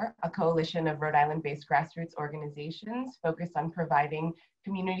 AMOR, a coalition of Rhode Island-based grassroots organizations focused on providing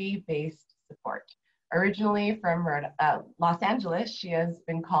community-based support. Originally from Los Angeles, she has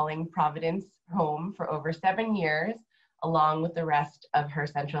been calling Providence home for over 7 years, along with the rest of her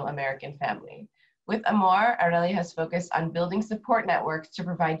Central American family. With AMOR, Arely has focused on building support networks to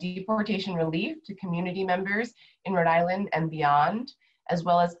provide deportation relief to community members in Rhode Island and beyond, as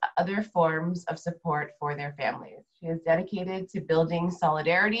well as other forms of support for their families. She is dedicated to building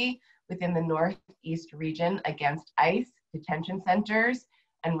solidarity within the Northeast region against ICE, detention centers,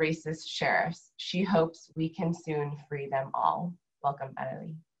 and racist sheriffs. She hopes we can soon free them all. Welcome,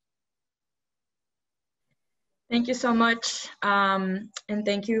 Arely. Thank you so much. And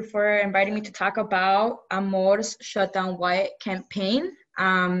thank you for inviting me to talk about AMOR's Shutdown Wyatt campaign.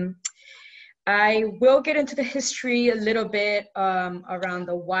 I will get into the history a little bit around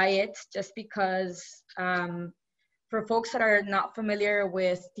the Wyatt, just because for folks that are not familiar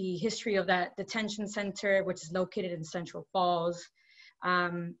with the history of that detention center, which is located in Central Falls,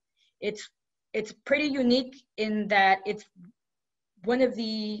 it's pretty unique in that it's one of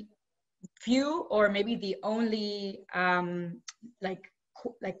the few, or maybe the only, like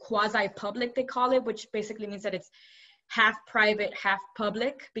quasi-public, they call it, which basically means that it's half private, half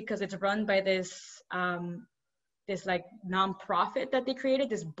public, because it's run by this this like nonprofit that they created,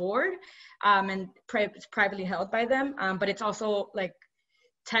 this board, and it's privately held by them, but it's also like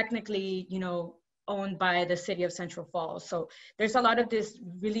technically, you know, owned by the city of Central Falls. So there's a lot of this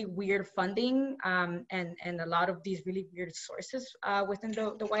really weird funding and a lot of these really weird sources within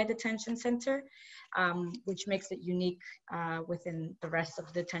the Wyatt Detention Center, which makes it unique within the rest of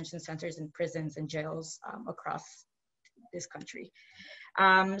the detention centers and prisons and jails across this country.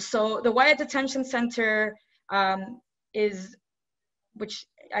 So the Wyatt Detention Center is, which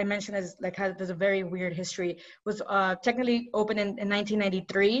I mentioned as like there's a very weird history, was technically opened in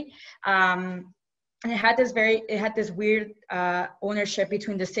 1993. And it had this weird ownership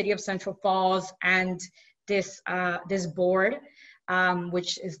between the city of Central Falls and this board,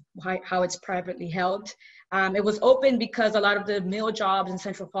 which is how it's privately held. It was open because a lot of the mill jobs in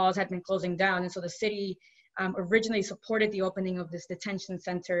Central Falls had been closing down, and so the city originally supported the opening of this detention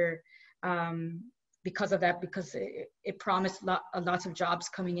center because of that, because it promised lots of jobs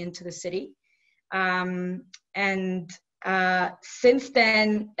coming into the city. Since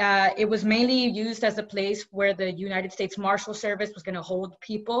then, it was mainly used as a place where the United States Marshal Service was going to hold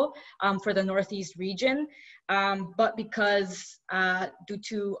people for the Northeast region. But because due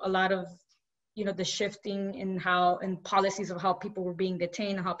to a lot of you know, the shifting in how, and policies of how people were being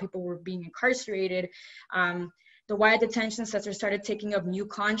detained and how people were being incarcerated, the Wyatt Detention Center started taking up new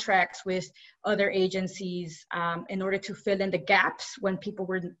contracts with other agencies in order to fill in the gaps when people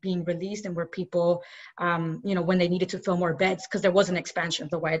were being released and where people, you know, when they needed to fill more beds, because there was an expansion of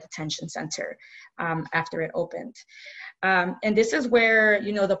the Wyatt Detention Center after it opened. And this is where,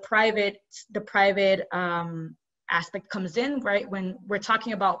 you know, the private aspect comes in, right? When we're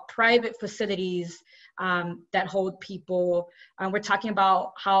talking about private facilities that hold people, we're talking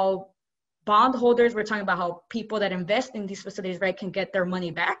about how bondholders, we're talking about how people that invest in these facilities, right, can get their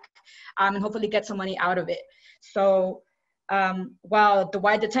money back and hopefully get some money out of it. So while the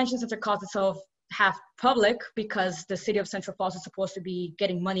Wyatt Detention Center calls itself half public because the city of Central Falls is supposed to be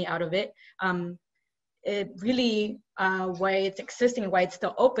getting money out of it, it really, why it's existing and why it's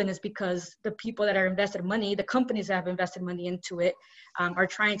still open is because the people that are invested money, the companies that have invested money into it, are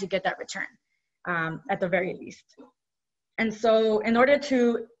trying to get that return at the very least. And so in order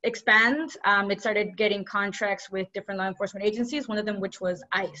to expand, it started getting contracts with different law enforcement agencies, one of them which was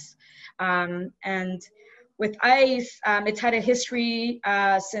ICE. And with ICE, it's had a history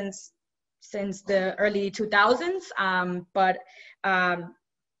since the early 2000s, but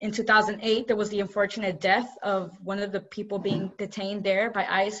in 2008, there was the unfortunate death of one of the people being detained there by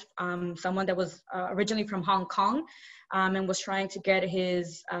ICE, someone that was originally from Hong Kong and was trying to get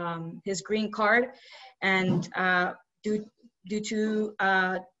his green card. And due to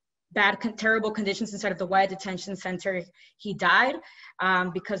terrible conditions inside of the Wyatt Detention Center, he died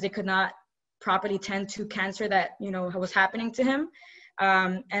because they could not properly tend to cancer that, you know, was happening to him.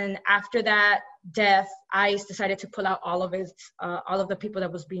 And after that death, ICE decided to pull out all of the people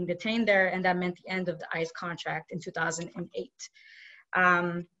that was being detained there, and that meant the end of the ICE contract in 2008.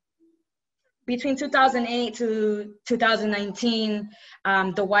 Between 2008 to 2019,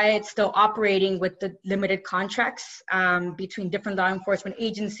 the Wyatt's still operating with the limited contracts between different law enforcement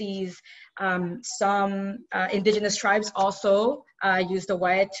agencies. Some indigenous tribes also use the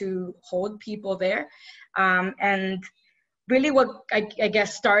Wyatt to hold people there. And really what I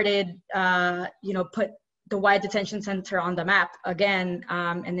guess started, you know, put the Wyatt Detention Center on the map again,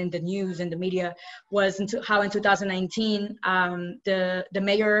 and in the news and the media, was how in 2019, the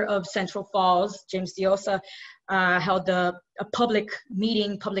mayor of Central Falls, James Diosa, held a public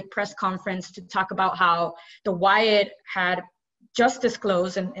meeting, public press conference to talk about how the Wyatt had just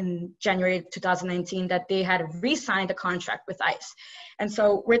disclosed in January 2019 that they had re-signed a contract with ICE. And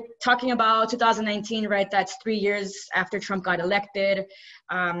so we're talking about 2019, right? That's 3 years after Trump got elected.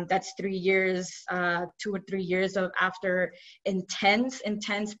 That's 3 years, 2 or 3 years of after intense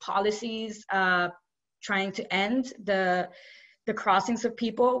policies trying to end the crossings of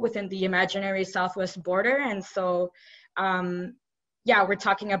people within the imaginary Southwest border. And so, yeah, we're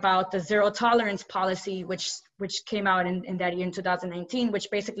talking about the zero tolerance policy, which came out in that year in 2019, which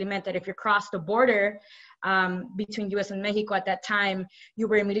basically meant that if you crossed the border between US and Mexico at that time, you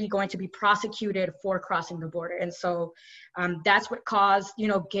were immediately going to be prosecuted for crossing the border. And so that's what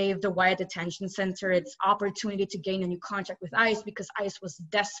gave the Wyatt Detention Center its opportunity to gain a new contract with ICE, because ICE was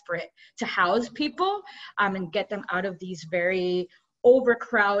desperate to house people and get them out of these very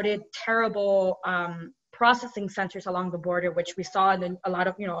overcrowded, terrible processing centers along the border, which we saw in a lot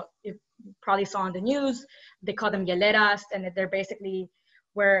of, you probably saw on the news. They call them hieleras, and they're basically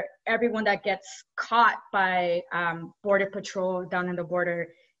where everyone that gets caught by Border Patrol down in the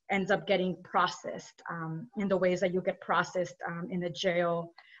border ends up getting processed in the ways that you get processed in a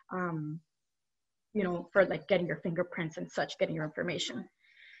jail, for like getting your fingerprints and such, getting your information.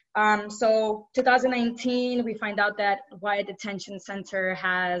 So 2019, we find out that Wyatt Detention Center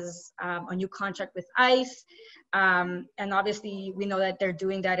has a new contract with ICE. And obviously we know that they're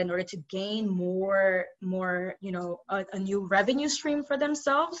doing that in order to gain more, a new revenue stream for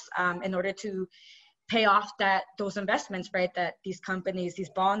themselves, in order to pay off those investments, right, that these companies, these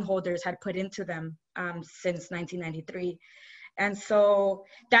bondholders had put into them since 1993. And so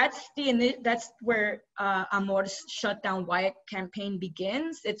that's where Amidst Shut Down Wyatt campaign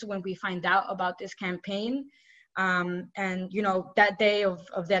begins. It's when we find out about this campaign. And, that day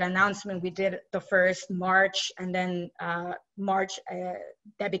of that announcement, we did the first march, and then march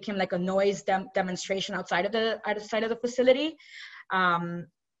that became like a noise demonstration outside of the facility. And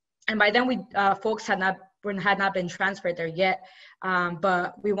by then folks had not been transferred there yet.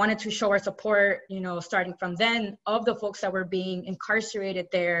 But we wanted to show our support, starting from then, of the folks that were being incarcerated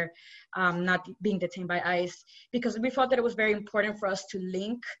there, not being detained by ICE, because we felt that it was very important for us to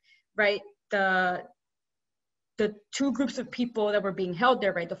link, right, the the two groups of people that were being held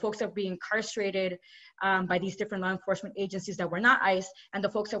there, right? The folks that were being incarcerated by these different law enforcement agencies that were not ICE, and the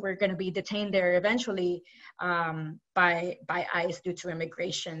folks that were going to be detained there eventually by ICE due to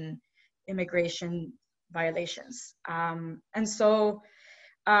immigration violations. And so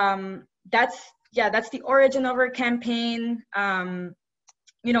that's the origin of our campaign.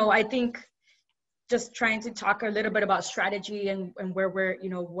 You know, I think just trying to talk a little bit about strategy and where we're, you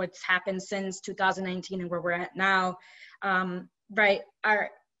know, what's happened since 2019 and where we're at now. Right, our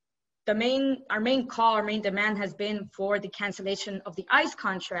main demand has been for the cancellation of the ICE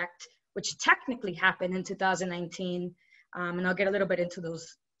contract, which technically happened in 2019. And I'll get a little bit into those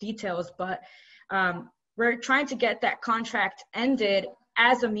details, but we're trying to get that contract ended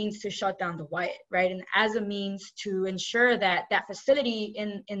as a means to shut down the Wyatt, right? And as a means to ensure that that facility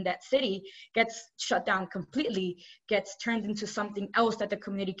in that city gets shut down completely, gets turned into something else that the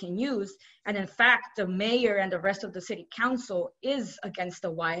community can use. And in fact, the mayor and the rest of the city council is against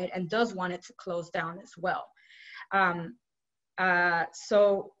the Wyatt and does want it to close down as well.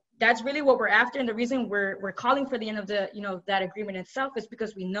 So that's really what we're after. And the reason we're calling for the end of the, you know, that agreement itself is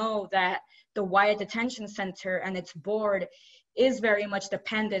because we know that the Wyatt Detention Center and its board is very much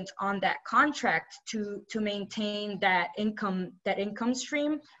dependent on that contract to maintain that income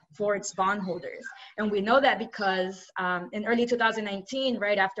stream for its bondholders. And we know that because in early 2019,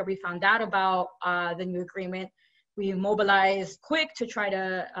 right after we found out about the new agreement, we mobilized quick to try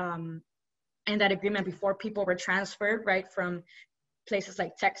to end that agreement before people were transferred, right, from places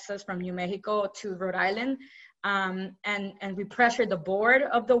like Texas, from New Mexico to Rhode Island. And we pressured the board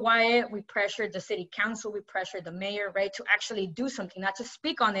of the Wyatt, we pressured the city council, we pressured the mayor, right, to actually do something, not just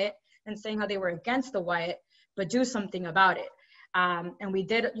speak on it and saying how they were against the Wyatt, but do something about it. And we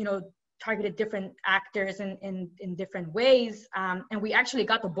did, you know, targeted different actors in different ways. And we actually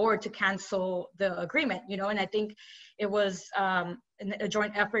got the board to cancel the agreement, you know, and I think it was a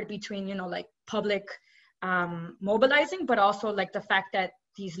joint effort between, you know, like public mobilizing, but also like the fact that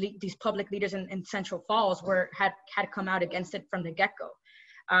these public leaders in Central Falls had come out against it from the get-go.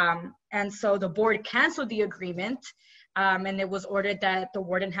 And so the board canceled the agreement, and it was ordered that the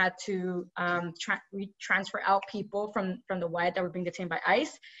warden had to transfer out people from the Wyatt that were being detained by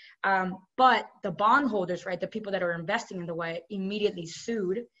ICE. But the bondholders, right, the people that are investing in the Wyatt, immediately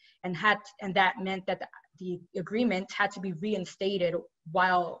sued, and that meant that the agreement had to be reinstated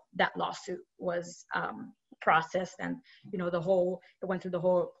while that lawsuit was processed, and you know it went through the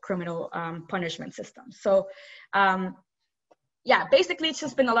whole criminal punishment system. So yeah, basically it's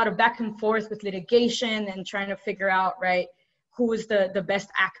just been a lot of back and forth with litigation and trying to figure out, right, who is the best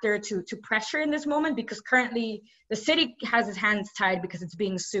actor to pressure in this moment, because currently the city has its hands tied because it's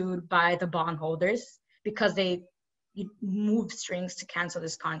being sued by the bondholders because they moved strings to cancel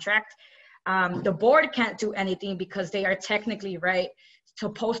this contract. The board can't do anything because they are technically, right,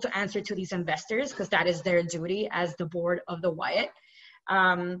 supposed to answer to these investors because that is their duty as the board of the Wyatt.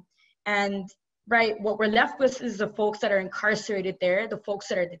 And right, what we're left with is the folks that are incarcerated there, the folks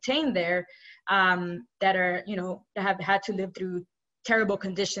that are detained there, that are, you know, that have had to live through terrible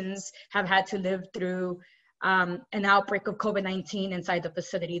conditions, have had to live through an outbreak of COVID-19 inside the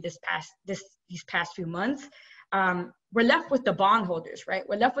facility these past few months. We're left with the bondholders, right?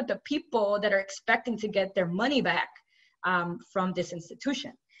 We're left with the people that are expecting to get their money back from this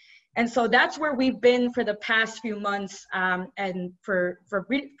institution. And so that's where we've been for the past few months, and for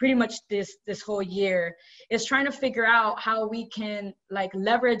pretty much this whole year, is trying to figure out how we can like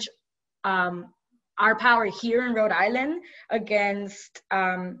leverage our power here in Rhode Island against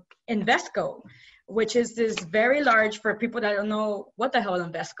Invesco, which is this very large, for people that don't know what the hell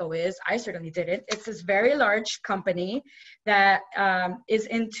Invesco is, I certainly didn't. It's this very large company that is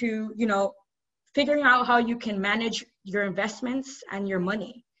into, you know, figuring out how you can manage your investments and your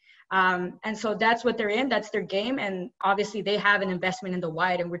money. And so that's what they're in, that's their game. And obviously they have an investment in the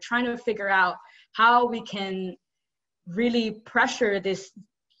Wyatt, and we're trying to figure out how we can really pressure this,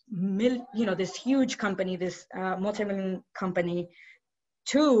 you know, this huge company, this multi-million company,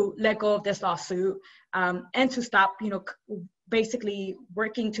 to let go of this lawsuit, and to stop, you know, basically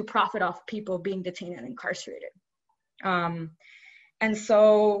working to profit off people being detained and incarcerated. And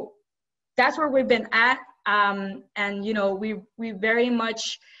so that's where we've been at. And, you know, we very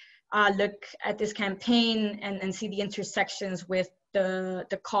much look at this campaign and see the intersections with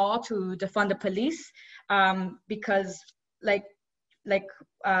the call to defund the police, because like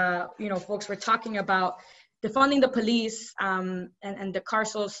you know, folks were talking about, defunding the police and the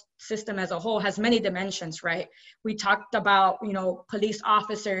carceral system as a whole has many dimensions, right? We talked about, you know, police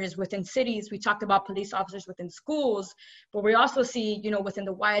officers within cities. We talked about police officers within schools, but we also see, you know, within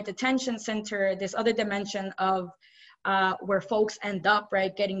the Wyatt Detention Center, this other dimension of where folks end up,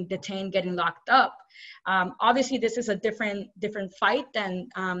 right, getting detained, getting locked up. Obviously, this is a different fight than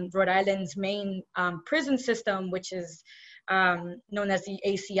Rhode Island's main prison system, which is known as the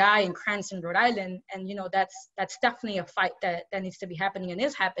ACI in Cranston, Rhode Island. And, you know, that's definitely a fight that needs to be happening and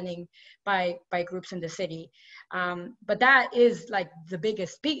is happening by groups in the city. But that is like the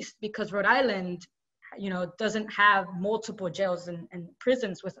biggest beast, because Rhode Island, you know, doesn't have multiple jails and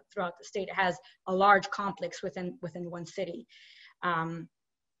prisons throughout the state. It has a large complex within one city. And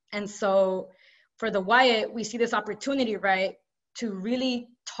so for the Wyatt, we see this opportunity, right, to really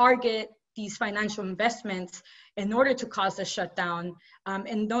target these financial investments in order to cause a shutdown,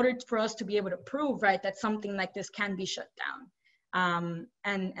 in order for us to be able to prove, right, that something like this can be shut down,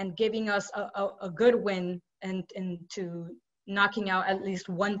 and giving us a good win and to knocking out at least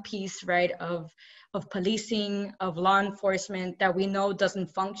one piece, right, of policing, of law enforcement that we know doesn't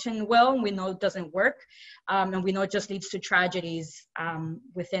function well, we know doesn't work, and we know it just leads to tragedies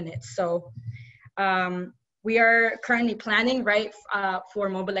within it. So we are currently planning, right, for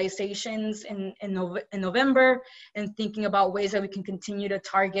mobilizations in November, and thinking about ways that we can continue to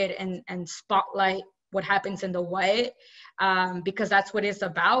target and spotlight what happens in the Wyatt, because that's what it's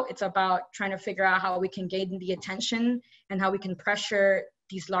about. It's about trying to figure out how we can gain the attention and how we can pressure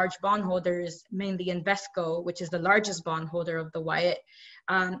these large bondholders, mainly Invesco, which is the largest bondholder of the Wyatt,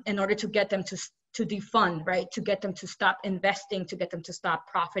 in order to get them to defund, right? To get them to stop investing, to get them to stop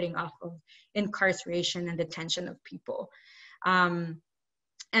profiting off of incarceration and detention of people.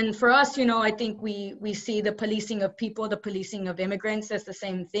 And for us, you know, I think we see the policing of people, the policing of immigrants as the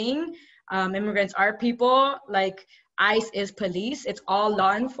same thing. Immigrants are people, like ICE is police. It's all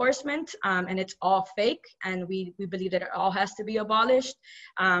law enforcement, and it's all fake. And we believe that it all has to be abolished.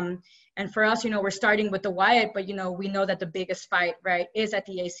 And for us, you know, we're starting with the Wyatt, but, you know, we know that the biggest fight, right, is at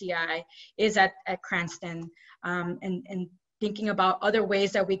the ACI, is at Cranston, and thinking about other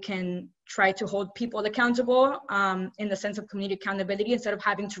ways that we can try to hold people accountable in the sense of community accountability, instead of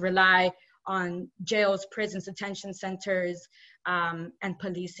having to rely on jails, prisons, detention centers, and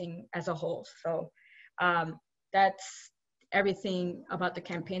policing as a whole. So that's everything about the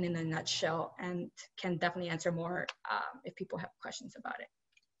campaign in a nutshell, and can definitely answer more if people have questions about it.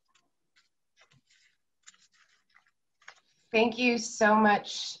 Thank you so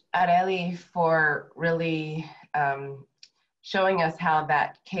much, Areli, for really showing us how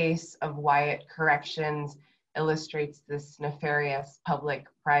that case of Wyatt Corrections illustrates this nefarious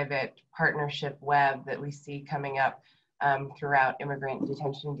public-private partnership web that we see coming up throughout immigrant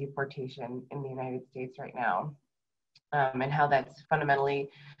detention and deportation in the United States right now, and how that's fundamentally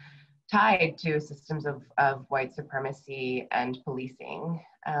tied to systems of white supremacy and policing.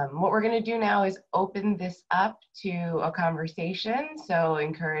 What we're going to do now is open this up to a conversation. So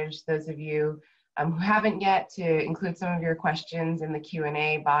encourage those of you who haven't yet to include some of your questions in the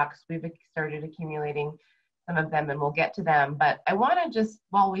Q&A box. We've started accumulating some of them, and we'll get to them. But I want to just,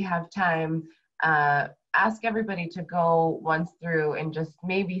 while we have time, ask everybody to go once through and just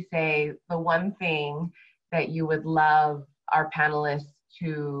maybe say the one thing that you would love our panelists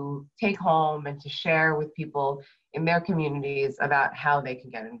to take home and to share with people in their communities about how they can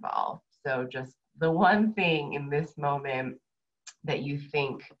get involved. So just the one thing in this moment that you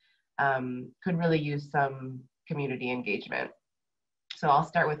think could really use some community engagement. So I'll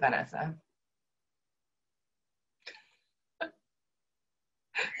start with Vanessa.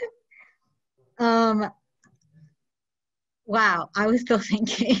 Wow, I was still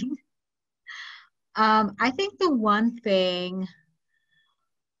thinking. I think the one thing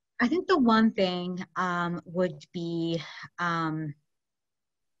would be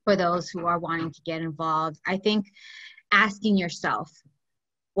for those who are wanting to get involved, I think asking yourself,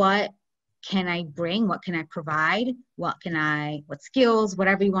 what can I bring? What can I provide? What skills,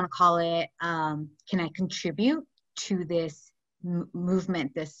 whatever you want to call it, can I contribute to this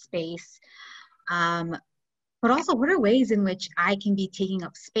movement, this space? But also, what are ways in which I can be taking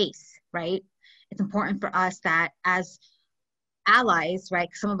up space, right? It's important for us that as allies, right?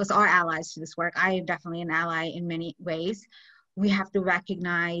 Some of us are allies to this work. I am definitely an ally in many ways. We have to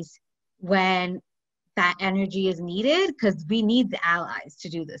recognize when that energy is needed, because we need the allies to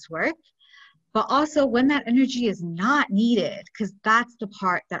do this work. But also when that energy is not needed, because that's the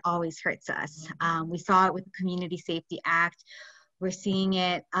part that always hurts us. We saw it with the Community Safety Act. We're seeing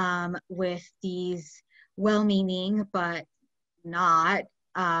it with these well-meaning but not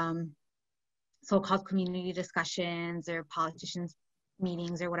so-called community discussions or politicians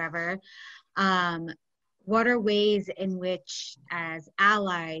meetings or whatever. What are ways in which, as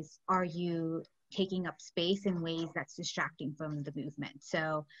allies, are you taking up space in ways that's distracting from the movement?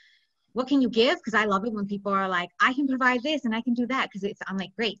 So what can you give? Because I love it when people are like, I can provide this and I can do that. Because I'm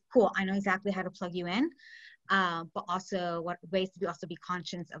like, great, cool. I know exactly how to plug you in. But also what ways to also be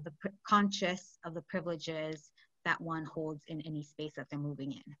conscious of the privileges that one holds in any space that they're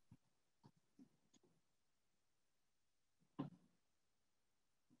moving in.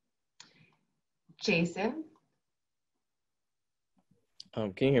 Jason?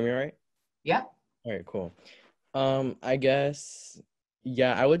 Can you hear me all right? Yep. All right, cool. I guess,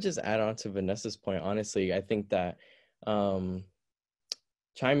 yeah, I would just add on to Vanessa's point. Honestly, I think that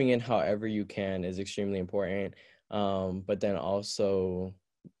chiming in however you can is extremely important. But then also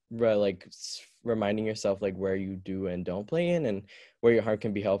reminding yourself like where you do and don't play in and where your heart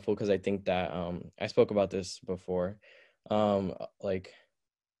can be helpful. Because I think that I spoke about this before,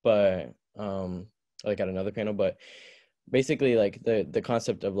 at another panel, but basically like the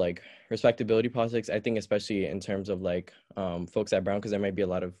concept of like respectability politics, I think especially in terms of like folks at Brown, because there might be a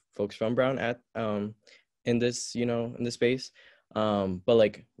lot of folks from Brown at in this space, but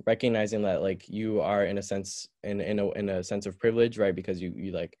like recognizing that like you are in a sense in a sense of privilege, right? Because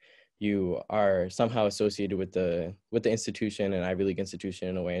you are somehow associated with the institution, an Ivy League institution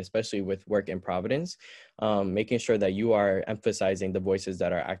in a way, especially with work in Providence, making sure that you are emphasizing the voices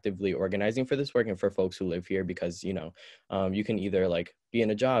that are actively organizing for this work and for folks who live here, because, you can either like be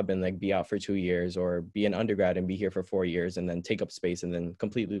in a job and like be out for 2 years, or be an undergrad and be here for 4 years and then take up space and then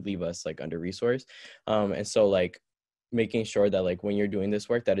completely leave us like under-resourced. And so like making sure that like when you're doing this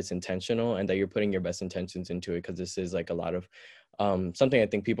work that it's intentional and that you're putting your best intentions into it, because this is like a lot of something I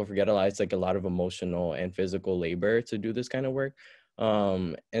think people forget a lot. It's like a lot of emotional and physical labor to do this kind of work.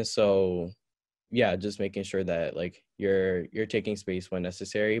 And so, yeah, just making sure that like you're taking space when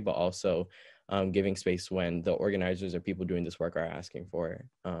necessary, but also giving space when the organizers or people doing this work are asking for it.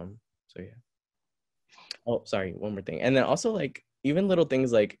 So yeah. Oh, sorry, one more thing. And then also like even little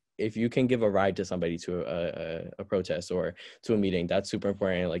things like if you can give a ride to somebody to a protest or to a meeting, that's super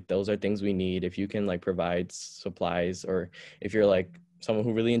important. Like those are things we need. If you can like provide supplies, or if you're like someone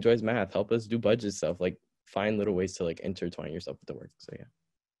who really enjoys math, help us do budget stuff, like find little ways to like intertwine yourself with the work. So yeah.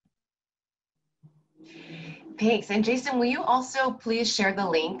 Thanks. And Jason, will you also please share the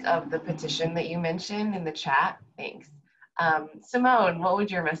link of the petition that you mentioned in the chat? Thanks. Simone, what would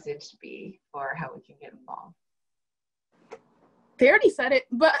your message be for how we can get involved? They already said it,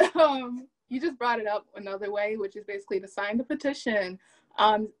 but you just brought it up another way, which is basically to sign the petition,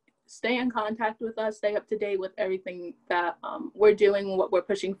 stay in contact with us, stay up to date with everything that we're doing, what we're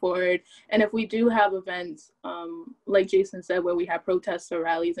pushing forward. And if we do have events, like Jason said, where we have protests or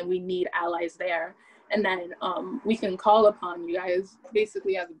rallies and we need allies there, and then we can call upon you guys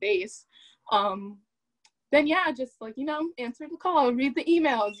basically as a base, then yeah, just like, answer the call, read the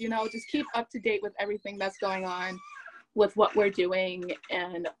emails, just keep up to date with everything that's going on with what we're doing.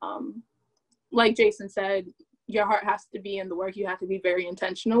 And like Jason said, your heart has to be in the work. You have to be very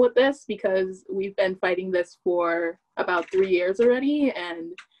intentional with this, because we've been fighting this for about 3 years already,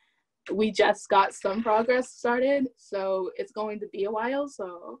 and we just got some progress started. So it's going to be a while.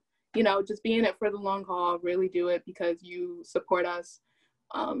 So, just be in it for the long haul, really do it because you support us.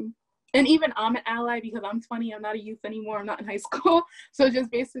 And even I'm an ally because I'm 20, I'm not a youth anymore, I'm not in high school. So just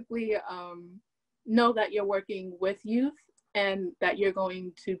basically, know that you're working with youth and that you're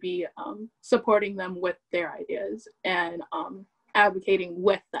going to be supporting them with their ideas and advocating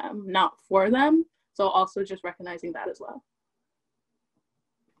with them, not for them. So also just recognizing that as well.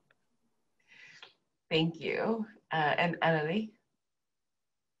 Thank you. And Annalie?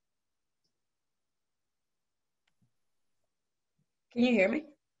 Can you hear me?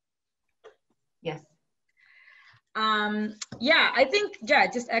 Yes. Yeah, I think,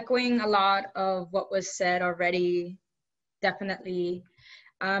 just echoing a lot of what was said already, definitely.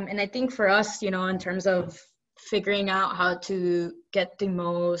 And I think for us, in terms of figuring out how to get the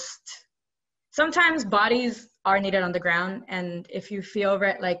most, sometimes bodies are needed on the ground. And if you feel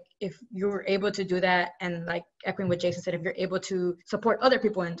like if you're able to do that, and like echoing what Jason said, if you're able to support other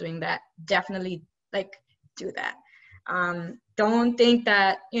people in doing that, definitely like do that. Don't think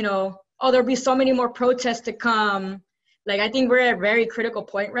that, there'll be so many more protests to come. Like, I think we're at a very critical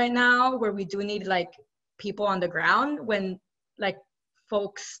point right now where we do need like people on the ground, when like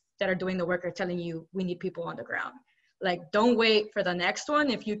folks that are doing the work are telling you we need people on the ground. Like, don't wait for the next one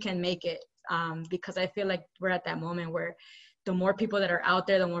if you can make it. Because I feel like we're at that moment where the more people that are out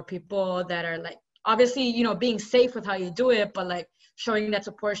there, the more people that are like, obviously, being safe with how you do it, but like showing that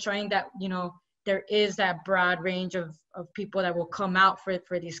support, showing that, there is that broad range of people that will come out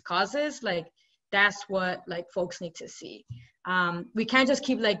for these causes, like that's what like folks need to see. We can't just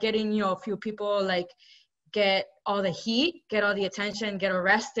keep like getting, you know, a few people like get all the heat, get all the attention, get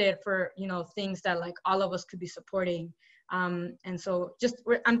arrested for, you know, things that like all of us could be supporting. And so just,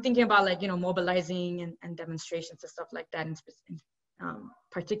 I'm thinking about like, you know, mobilizing and demonstrations and stuff like that in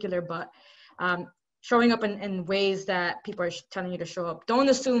particular, but showing up in ways that people are telling you to show up. Don't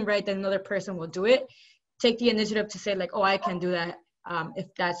assume, right, that another person will do it. Take the initiative to say like, oh, I can do that, if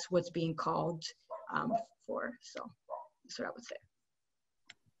that's what's being called for. So that's what I would say.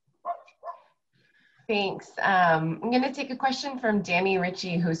 Thanks. I'm going to take a question from Danny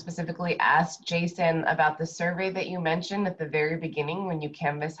Ritchie, who specifically asked Jason about the survey that you mentioned at the very beginning when you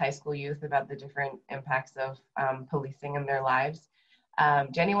canvassed high school youth about the different impacts of policing in their lives.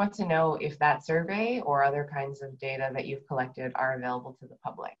 Jenny wants to know if that survey or other kinds of data that you've collected are available to the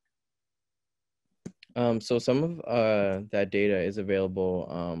public. So some of that data is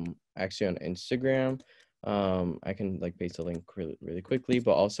available actually on Instagram. I can like paste a link really quickly,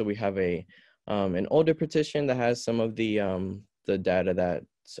 but also we have an older petition that has some of the data that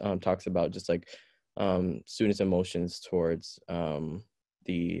talks about just like students' emotions towards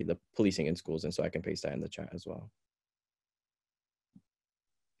the policing in schools, and so I can paste that in the chat as well.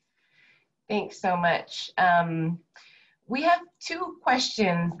 Thanks so much. We have two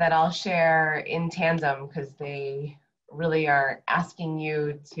questions that I'll share in tandem because they really are asking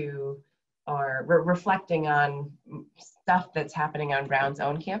you to, or reflecting on stuff that's happening on Brown's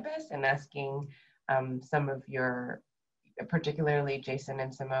own campus and asking some of your, particularly Jason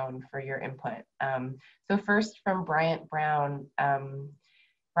and Simone, for your input. So first from Bryant Brown.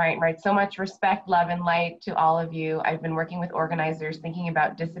 Bryant writes, so much respect, love, and light to all of you. I've been working with organizers thinking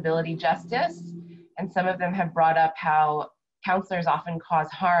about disability justice, and some of them have brought up how counselors often cause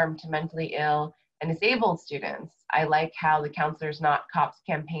harm to mentally ill and disabled students. I like how the Counselors Not Cops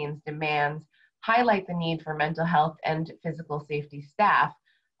campaign's demands highlight the need for mental health and physical safety staff.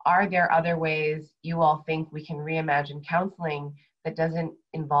 Are there other ways you all think we can reimagine counseling that doesn't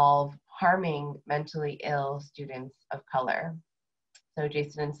involve harming mentally ill students of color? So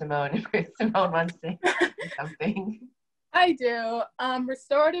Jason and Simone, if Simone wants to say something. I do.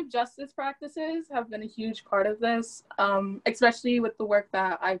 Restorative justice practices have been a huge part of this, especially with the work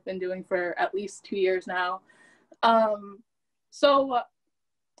that I've been doing for at least 2 years now. So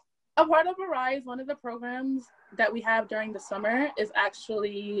a part of Arise, one of the programs that we have during the summer is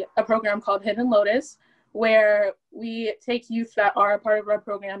actually a program called Hidden Lotus, where we take youth that are a part of our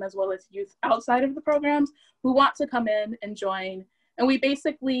program as well as youth outside of the programs who want to come in and join. And we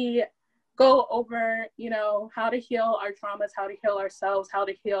basically go over, you know, how to heal our traumas, how to heal ourselves, how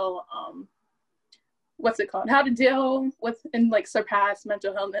to heal, how to deal with and like surpass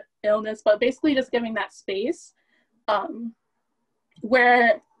mental illness, but basically just giving that space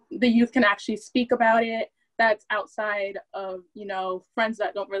where the youth can actually speak about it, that's outside of, you know, friends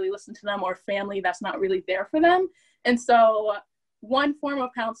that don't really listen to them or family that's not really there for them. And so one form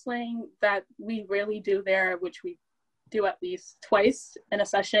of counseling that we really do there, which we do at least twice in a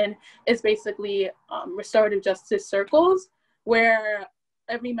session, is basically restorative justice circles, where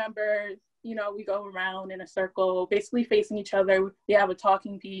every member, you know, we go around in a circle, basically facing each other. We have a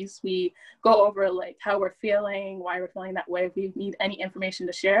talking piece. We go over like how we're feeling, why we're feeling that way, if we need any information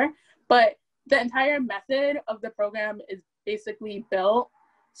to share. But the entire method of the program is basically built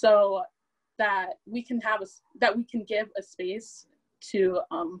so that we can give a space to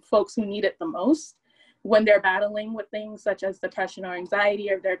folks who need it the most when they're battling with things such as depression or anxiety,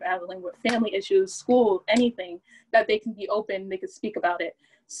 or they're battling with family issues, school, anything, that they can be open, they can speak about it.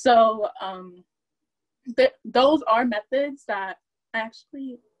 So those are methods that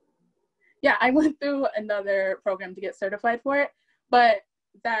actually, yeah, I went through another program to get certified for it, but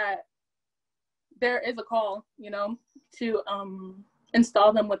that there is a call, you know, to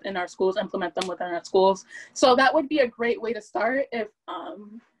install them within our schools, implement them within our schools. So that would be a great way to start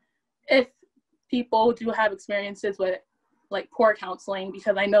if people do have experiences with like poor counseling,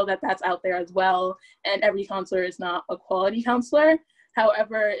 because I know that that's out there as well, and every counselor is not a quality counselor.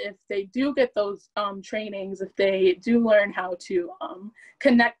 However, if they do get those trainings, if they do learn how to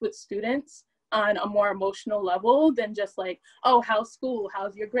connect with students on a more emotional level than just like, oh, how's school,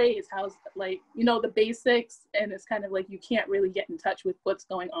 how's your grades, how's, like, you know, the basics, and it's kind of like you can't really get in touch with what's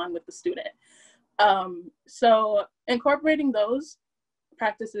going on with the student. So incorporating those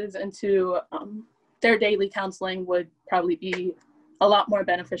practices into their daily counseling would probably be a lot more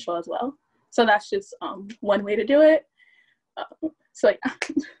beneficial as well. So that's just one way to do it. So yeah.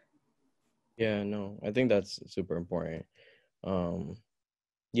 Yeah, no, I think that's super important.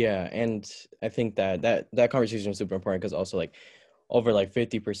 Yeah, and I think that conversation is super important because also like over like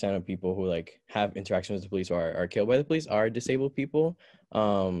 50% of people who like have interaction with the police or are killed by the police are disabled people.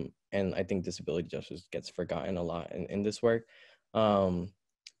 And I think disability justice gets forgotten a lot in this work.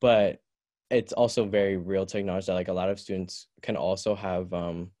 But it's also very real to acknowledge that like a lot of students can also have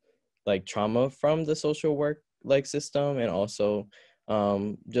like trauma from the social work like system, and also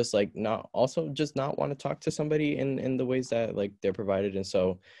just like not want to talk to somebody in the ways that like they're provided. And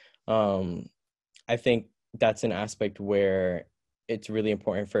so I think that's an aspect where it's really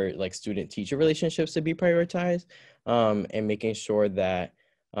important for like student teacher relationships to be prioritized, and making sure that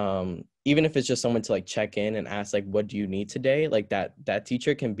even if it's just someone to like check in and ask like, what do you need today, like that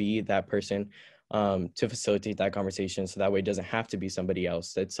teacher can be that person to facilitate that conversation, so that way it doesn't have to be somebody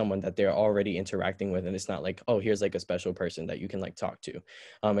else. It's someone that they're already interacting with, and it's not like, oh, here's like a special person that you can like talk to.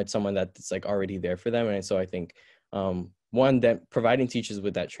 It's someone that's like already there for them. And so I think one, that providing teachers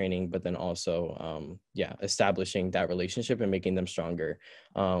with that training, but then also establishing that relationship and making them stronger,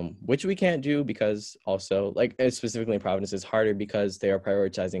 which we can't do because also like specifically in Providence is harder because they are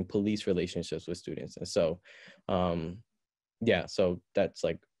prioritizing police relationships with students. And so so that's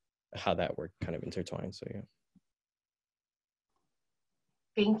like how that work kind of intertwines. So yeah.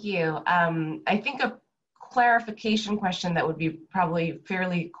 Thank you. I think a clarification question that would be probably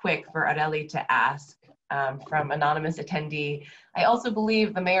fairly quick for Adeli to ask from anonymous attendee. I also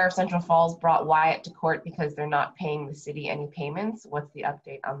believe the mayor of Central Falls brought Wyatt to court because they're not paying the city any payments. What's the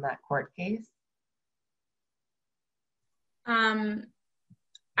update on that court case?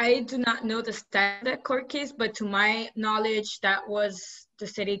 I do not know the status of that court case, but to my knowledge, that was the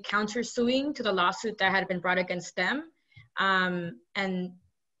city countersuing to the lawsuit that had been brought against them. And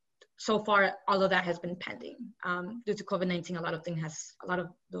so far, all of that has been pending. Due to COVID-19, a lot of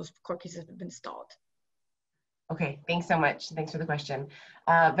those court cases have been stalled. Okay, thanks so much. Thanks for the question.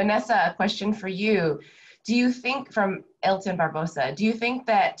 Vanessa, a question for you. Do you think, from Elton Barbosa, do you think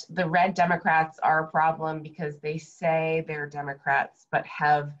that the red Democrats are a problem because they say they're Democrats but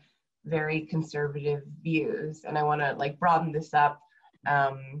have very conservative views? And I want to like broaden this up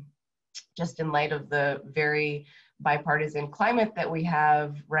just in light of the very bipartisan climate that we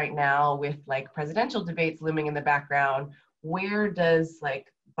have right now with like presidential debates looming in the background. Where does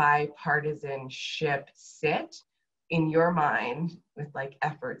like bipartisanship sit in your mind with like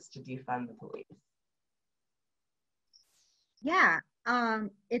efforts to defund the police? Yeah,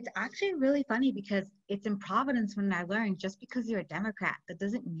 it's actually really funny because it's in Providence when I learned just because you're a Democrat, that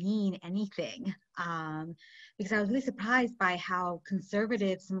doesn't mean anything. Because I was really surprised by how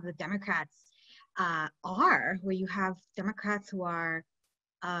conservative some of the Democrats are, where you have Democrats who are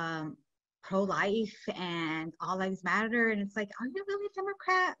pro-life and all lives matter. And it's like, are you really a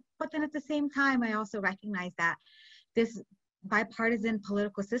Democrat? But then at the same time, I also recognize that this bipartisan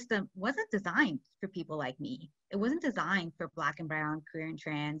political system wasn't designed for people like me. It wasn't designed for Black and brown, queer and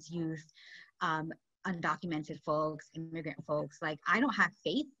trans youth, undocumented folks, immigrant folks. Like, I don't have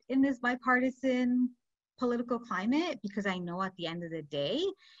faith in this bipartisan political climate because I know at the end of the day,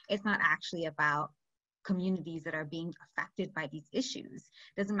 it's not actually about communities that are being affected by these issues.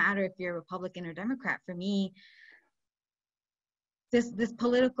 It doesn't matter if you're a Republican or Democrat. For me, this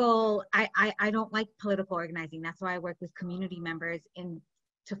political, I don't like political organizing. That's why I work with community members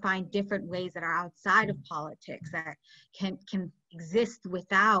to find different ways that are outside of politics that can exist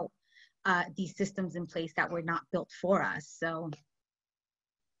without these systems in place that were not built for us. So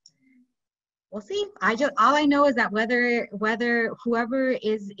we'll see. All I know is that whether whoever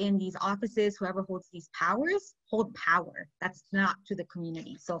is in these offices, whoever holds these powers, hold power. That's not to the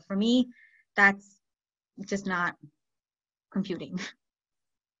community. So for me, that's just not computing.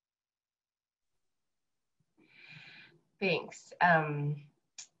 Thanks.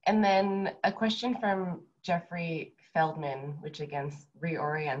 And then a question from Jeffrey Feldman, which again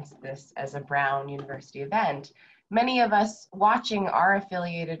reorients this as a Brown University event. Many of us watching are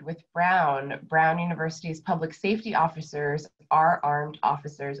affiliated with Brown. Brown University's public safety officers are armed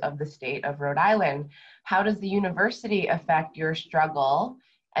officers of the state of Rhode Island. How does the university affect your struggle?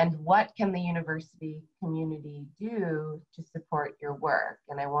 And what can the university community do to support your work?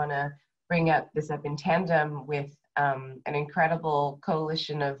 And I want to bring this up in tandem with an incredible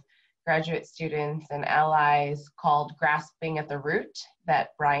coalition of graduate students and allies called Grasping at the Root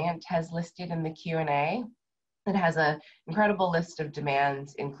that Bryant has listed in the Q&A. It has an incredible list of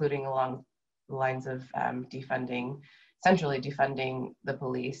demands, including along the lines of centrally defunding the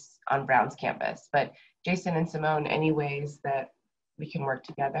police on Brown's campus. But Jason and Simone, any ways that we can work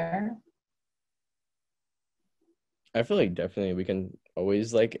together? I feel like definitely we can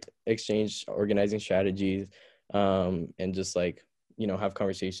always like exchange organizing strategies, and just like, you know, have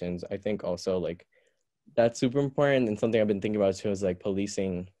conversations. I think also like that's super important, and something I've been thinking about too is like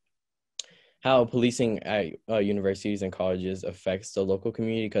how policing at universities and colleges affects the local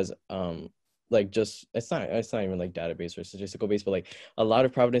community, because like just it's not even like database or statistical based, but like a lot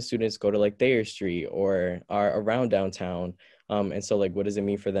of Providence students go to like Thayer Street or are around downtown, and so like what does it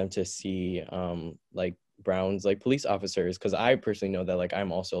mean for them to see like Brown's like police officers? Because I personally know that like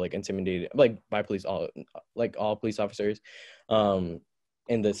I'm also like intimidated like by all police officers,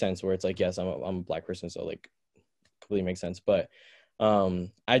 in the sense where it's like, yes, I'm a Black person, so like completely makes sense, but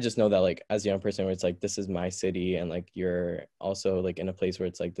I just know that like as a young person where it's like this is my city, and like you're also like in a place where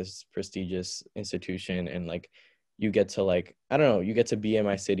it's like this prestigious institution, and like you get to like, I don't know, you get to be in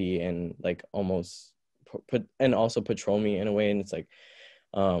my city and like almost put and also patrol me in a way, and it's like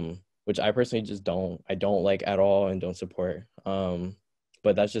which I personally just don't like at all and don't support,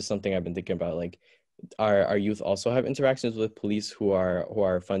 but that's just something I've been thinking about. Like our youth also have interactions with police who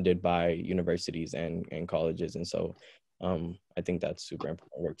are funded by universities and colleges, and so I think that's super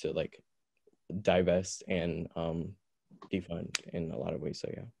important work to like divest and defund in a lot of ways. So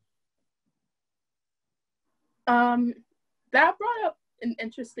yeah. That brought up an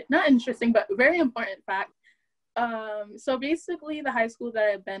not interesting, but very important fact. So basically the high school that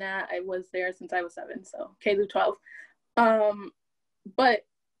I've been at, I was there since I was 7, so K through 12. But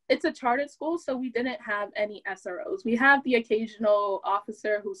it's a chartered school, so we didn't have any SROs. We have the occasional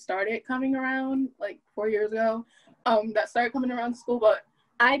officer who started coming around like 4 years ago, that started coming around school, but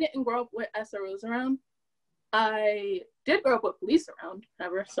I didn't grow up with SROs around. I did grow up with police around,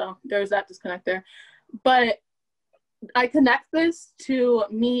 however, so there's that disconnect there. But I connect this to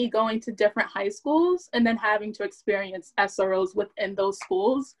me going to different high schools and then having to experience SROs within those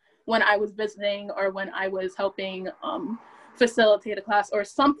schools when I was visiting or when I was helping facilitate a class or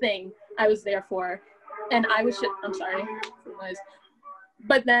something I was there for. And I was, I'm sorry,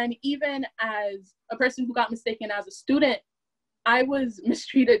 but then even as a person who got mistaken as a student, I was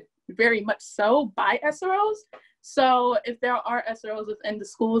mistreated very much so by SROs. So if there are SROs within the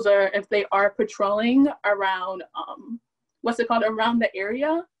schools, or if they are patrolling around, around the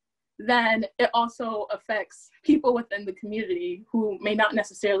area, then it also affects people within the community who may not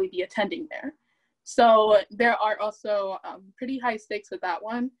necessarily be attending there. So there are also pretty high stakes with that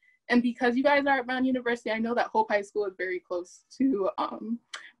one. And because you guys are at Brown University, I know that Hope High School is very close to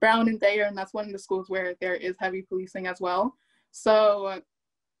Brown and Thayer, and that's one of the schools where there is heavy policing as well. So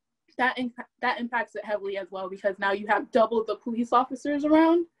that impacts it heavily as well, because now you have double the police officers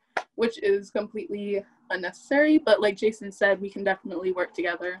around, which is completely unnecessary. But like Jason said, we can definitely work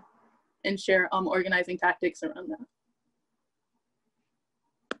together and share organizing tactics around that.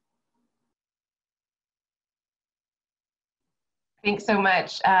 Thanks so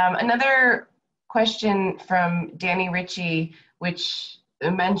much. Another question from Danny Ritchie, which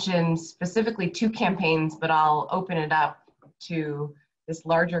mentions specifically 2 campaigns, but I'll open it up to this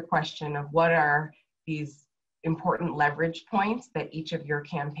larger question of what are these important leverage points that each of your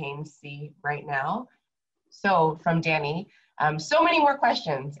campaigns see right now. So from Danny, so many more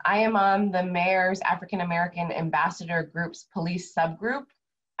questions. I am on the Mayor's African American Ambassador Group's police subgroup.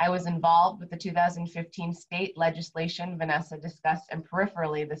 I was involved with the 2015 state legislation Vanessa discussed, and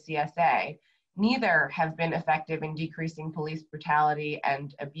peripherally the CSA. Neither have been effective in decreasing police brutality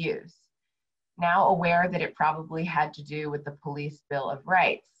and abuse. Now aware that it probably had to do with the Police Bill of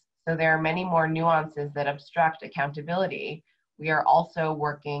Rights. So there are many more nuances that obstruct accountability. We are also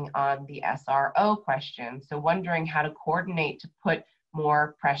working on the SRO question. So wondering how to coordinate to put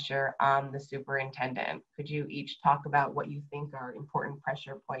more pressure on the superintendent. Could you each talk about what you think are important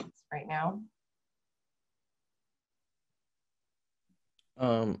pressure points right now?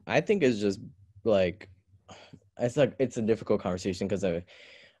 I think it's just like, it's a difficult conversation, because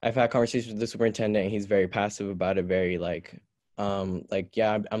I've had conversations with the superintendent and he's very passive about it, very like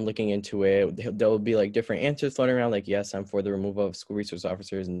yeah, I'm looking into it. There will be like different answers floating around, like, yes, I'm for the removal of school resource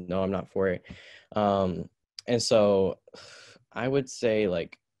officers, and no, I'm not for it. And so I would say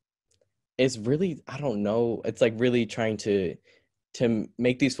like, it's really, I don't know, it's like really trying to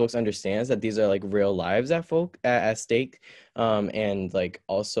make these folks understand that these are like real lives at stake, and like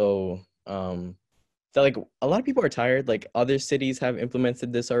also that like a lot of people are tired. Like other cities have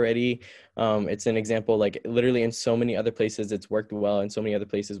implemented this already. It's an example, like literally in so many other places it's worked well, in so many other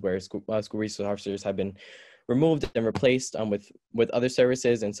places where school resource officers have been removed and replaced with other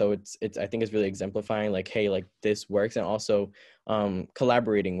services. And so it's I think it's really exemplifying like, hey, like this works. And also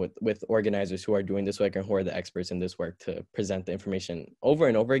collaborating with organizers who are doing this work and who are the experts in this work to present the information over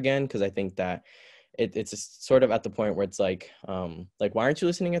and over again, because I think that it's sort of at the point where it's like why aren't you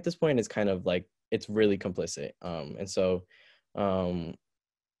listening at this point? It's kind of like, it's really complicit. And so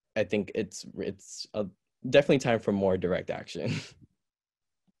I think it's definitely time for more direct action.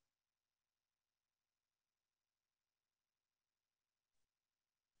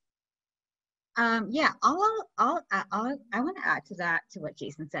 Yeah, I want to add to that, to what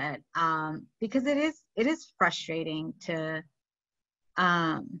Jason said, because it is frustrating to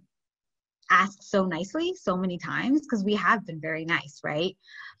ask so nicely so many times, because we have been very nice, right?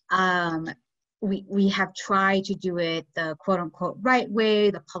 We have tried to do it the quote unquote right way,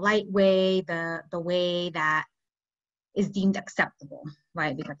 the polite way, the way that is deemed acceptable,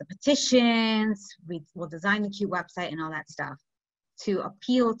 right? We got the petitions, we will design the cute website and all that stuff to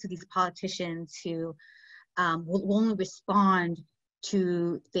appeal to these politicians who will only respond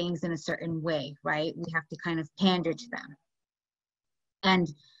to things in a certain way, right? We have to kind of pander to them. And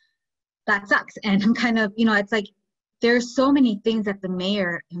that sucks. And I'm kind of, it's like, there's so many things that the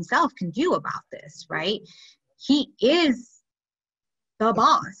mayor himself can do about this, right? He is the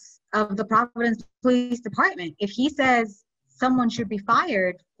boss of the Providence Police Department. If he says someone should be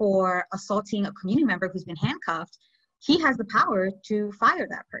fired for assaulting a community member who's been handcuffed, he has the power to fire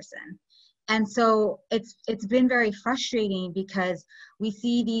that person. And so it's been very frustrating, because we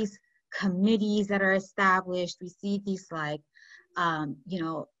see these committees that are established, we see these like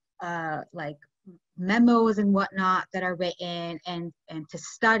memos and whatnot that are written and to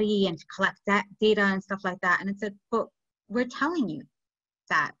study and to collect that data and stuff like that. And it's like, but we're telling you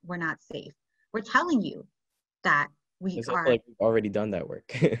that we're not safe. We're telling you that we are. Like we've already done that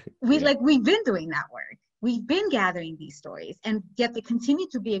work. We've been doing that work. We've been gathering these stories, and yet they continue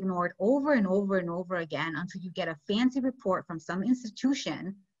to be ignored over and over and over again until you get a fancy report from some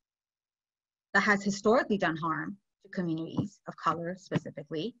institution that has historically done harm to communities of color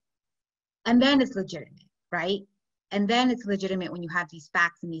specifically. And then it's legitimate, right? And then it's legitimate when you have these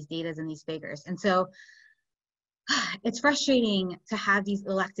facts and these data and these figures. And so it's frustrating to have these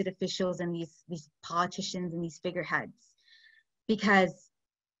elected officials and these politicians and these figureheads, because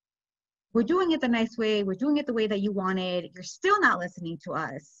we're doing it the nice way, we're doing it the way that you wanted, you're still not listening to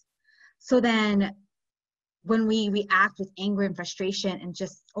us. So then when we react with anger and frustration and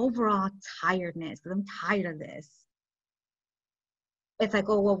just overall tiredness, because I'm tired of this, it's like,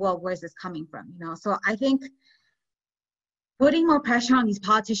 oh, well, where's this coming from? So I think putting more pressure on these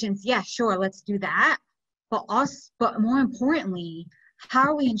politicians, yeah, sure, let's do that. But more importantly, how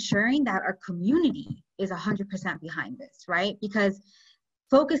are we ensuring that our community is 100% behind this, right? Because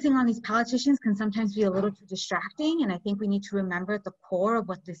focusing on these politicians can sometimes be a little too distracting. And I think we need to remember at the core of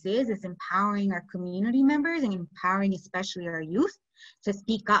what this is empowering our community members and empowering especially our youth to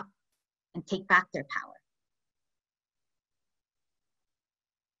speak up and take back their power.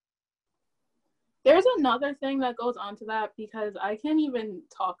 There's another thing that goes on to that, because I can't even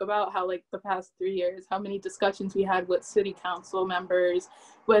talk about how, like, the past 3 years, how many discussions we had with city council members,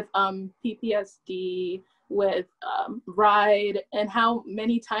 with PPSD, with RIDE, and how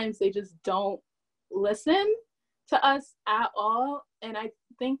many times they just don't listen to us at all. And I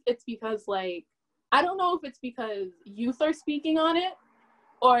think it's because, like, I don't know if it's because youth are speaking on it,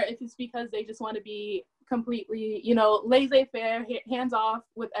 or if it's because they just want to be completely, laissez-faire, hands off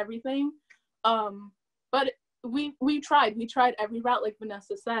with everything. But we tried every route, like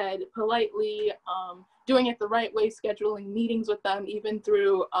Vanessa said, politely, doing it the right way, scheduling meetings with them, even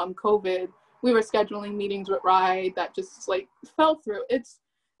through COVID. We were scheduling meetings with RIDE that just like fell through. It's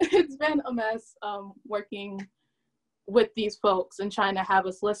been a mess working with these folks and trying to have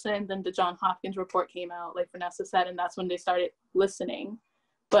us listen. Then the John Hopkins report came out, like Vanessa said, and that's when they started listening,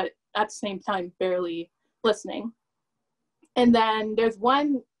 but at the same time, barely listening. And then there's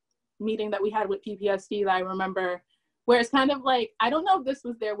one meeting that we had with PPSD that I remember, where it's kind of like, I don't know if this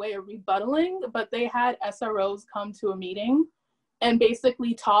was their way of rebuttaling, but they had SROs come to a meeting and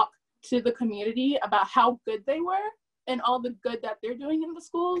basically talk to the community about how good they were and all the good that they're doing in the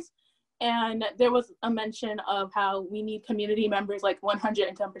schools. And there was a mention of how we need community members like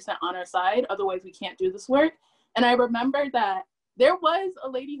 110% on our side, otherwise we can't do this work. And I remember that there was a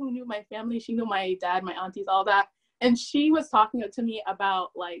lady who knew my family, she knew my dad, my aunties, all that, and she was talking to me about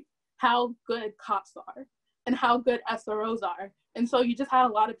like how good cops are and how good SROs are. And so you just had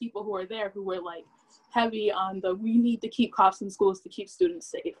a lot of people who were there who were like heavy on we need to keep cops in schools to keep students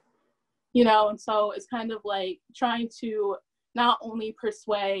safe, and so it's kind of like trying to not only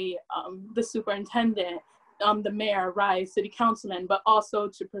persuade the superintendent, the mayor, RIDE, city councilman, but also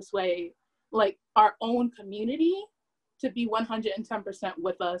to persuade like our own community to be 110%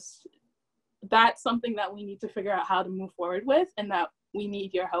 with us. That's something that we need to figure out how to move forward with, and that we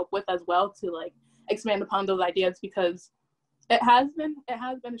need your help with as well to like expand upon those ideas, because it has been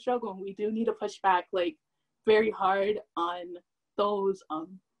a struggle, and we do need to push back. Like very hard on those,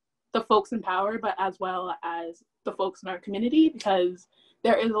 the folks in power, but as well as the folks in our community, because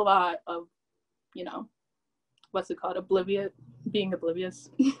there is a lot of, you know, what's it called, being oblivious.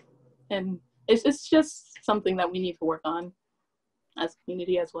 And it's just something that we need to work on as a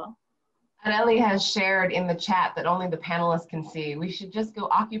community as well. And Ellie has shared in the chat that only the panelists can see. We should just go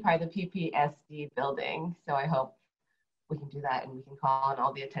occupy the PPSD building. So I hope we can do that and we can call on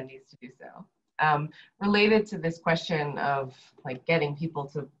all the attendees to do so. Related to this question of like getting people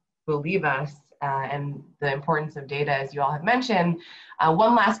to believe us and the importance of data, as you all have mentioned,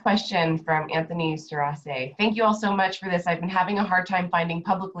 one last question from Anthony Sarase. Thank you all so much for this. I've been having a hard time finding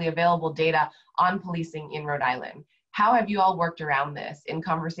publicly available data on policing in Rhode Island. How have you all worked around this? In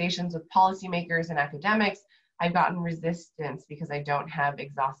conversations with policymakers and academics, I've gotten resistance because I don't have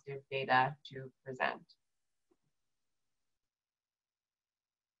exhaustive data to present.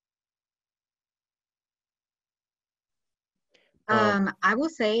 I will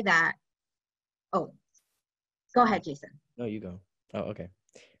say that, oh, go ahead, Jason. No, you go. Oh, okay.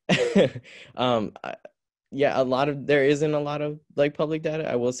 Yeah, there isn't a lot of like public data.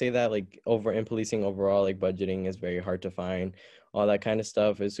 I will say that like in policing overall, like budgeting is very hard to find. All that kind of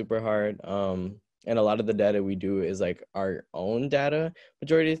stuff is super hard. And a lot of the data we do is like our own data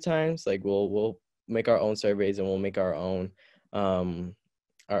majority of the times. Like we'll make our own surveys and we'll make our own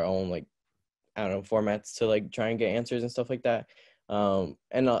like, I don't know, formats to like try and get answers and stuff like that.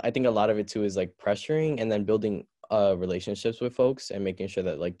 And I think a lot of it too is like pressuring and then building relationships with folks and making sure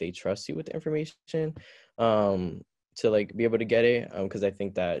that like they trust you with the information to like be able to get it, because I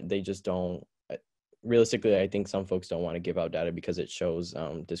think that they just don't, realistically, I think some folks don't want to give out data because it shows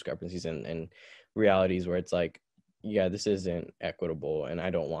discrepancies and realities where it's like, yeah, this isn't equitable and I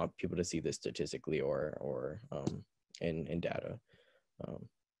don't want people to see this statistically or in data. So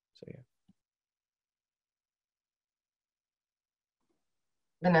yeah.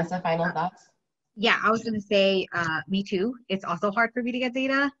 Vanessa, final thoughts? Yeah, I was going to say, me too. It's also hard for me to get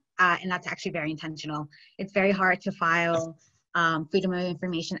data, and that's actually very intentional. It's very hard to file Freedom of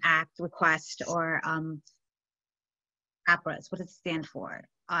Information Act request or APRAs. What does it stand for?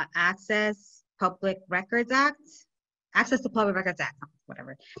 Access Public Records Act? Access to Public Records Act,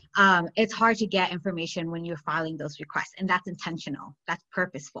 whatever. It's hard to get information when you're filing those requests, and that's intentional. That's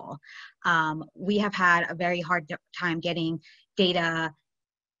purposeful. We have had a very hard time getting data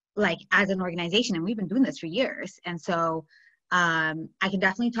like as an organization, and we've been doing this for years. And so I can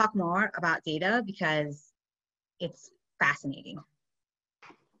definitely talk more about data because it's fascinating.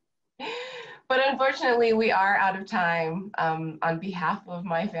 But unfortunately, we are out of time. On behalf of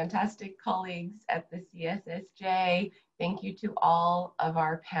my fantastic colleagues at the CSSJ, thank you to all of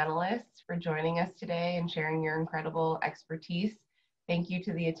our panelists for joining us today and sharing your incredible expertise. Thank you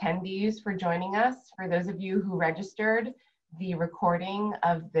to the attendees for joining us. For those of you who registered, the recording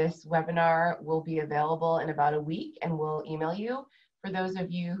of this webinar will be available in about a week and we'll email you. For those of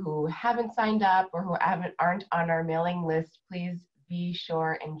you who haven't signed up or who aren't on our mailing list, please be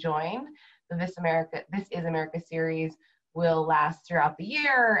sure and join. The This is America series will last throughout the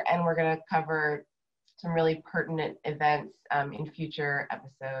year, and we're going to cover some really pertinent events in future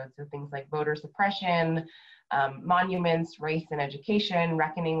episodes. So things like voter suppression, monuments, race and education,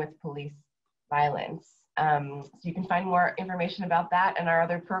 reckoning with police violence. So you can find more information about that and our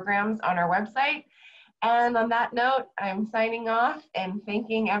other programs on our website. And on that note, I'm signing off and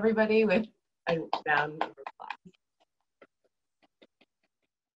thanking everybody with a sound.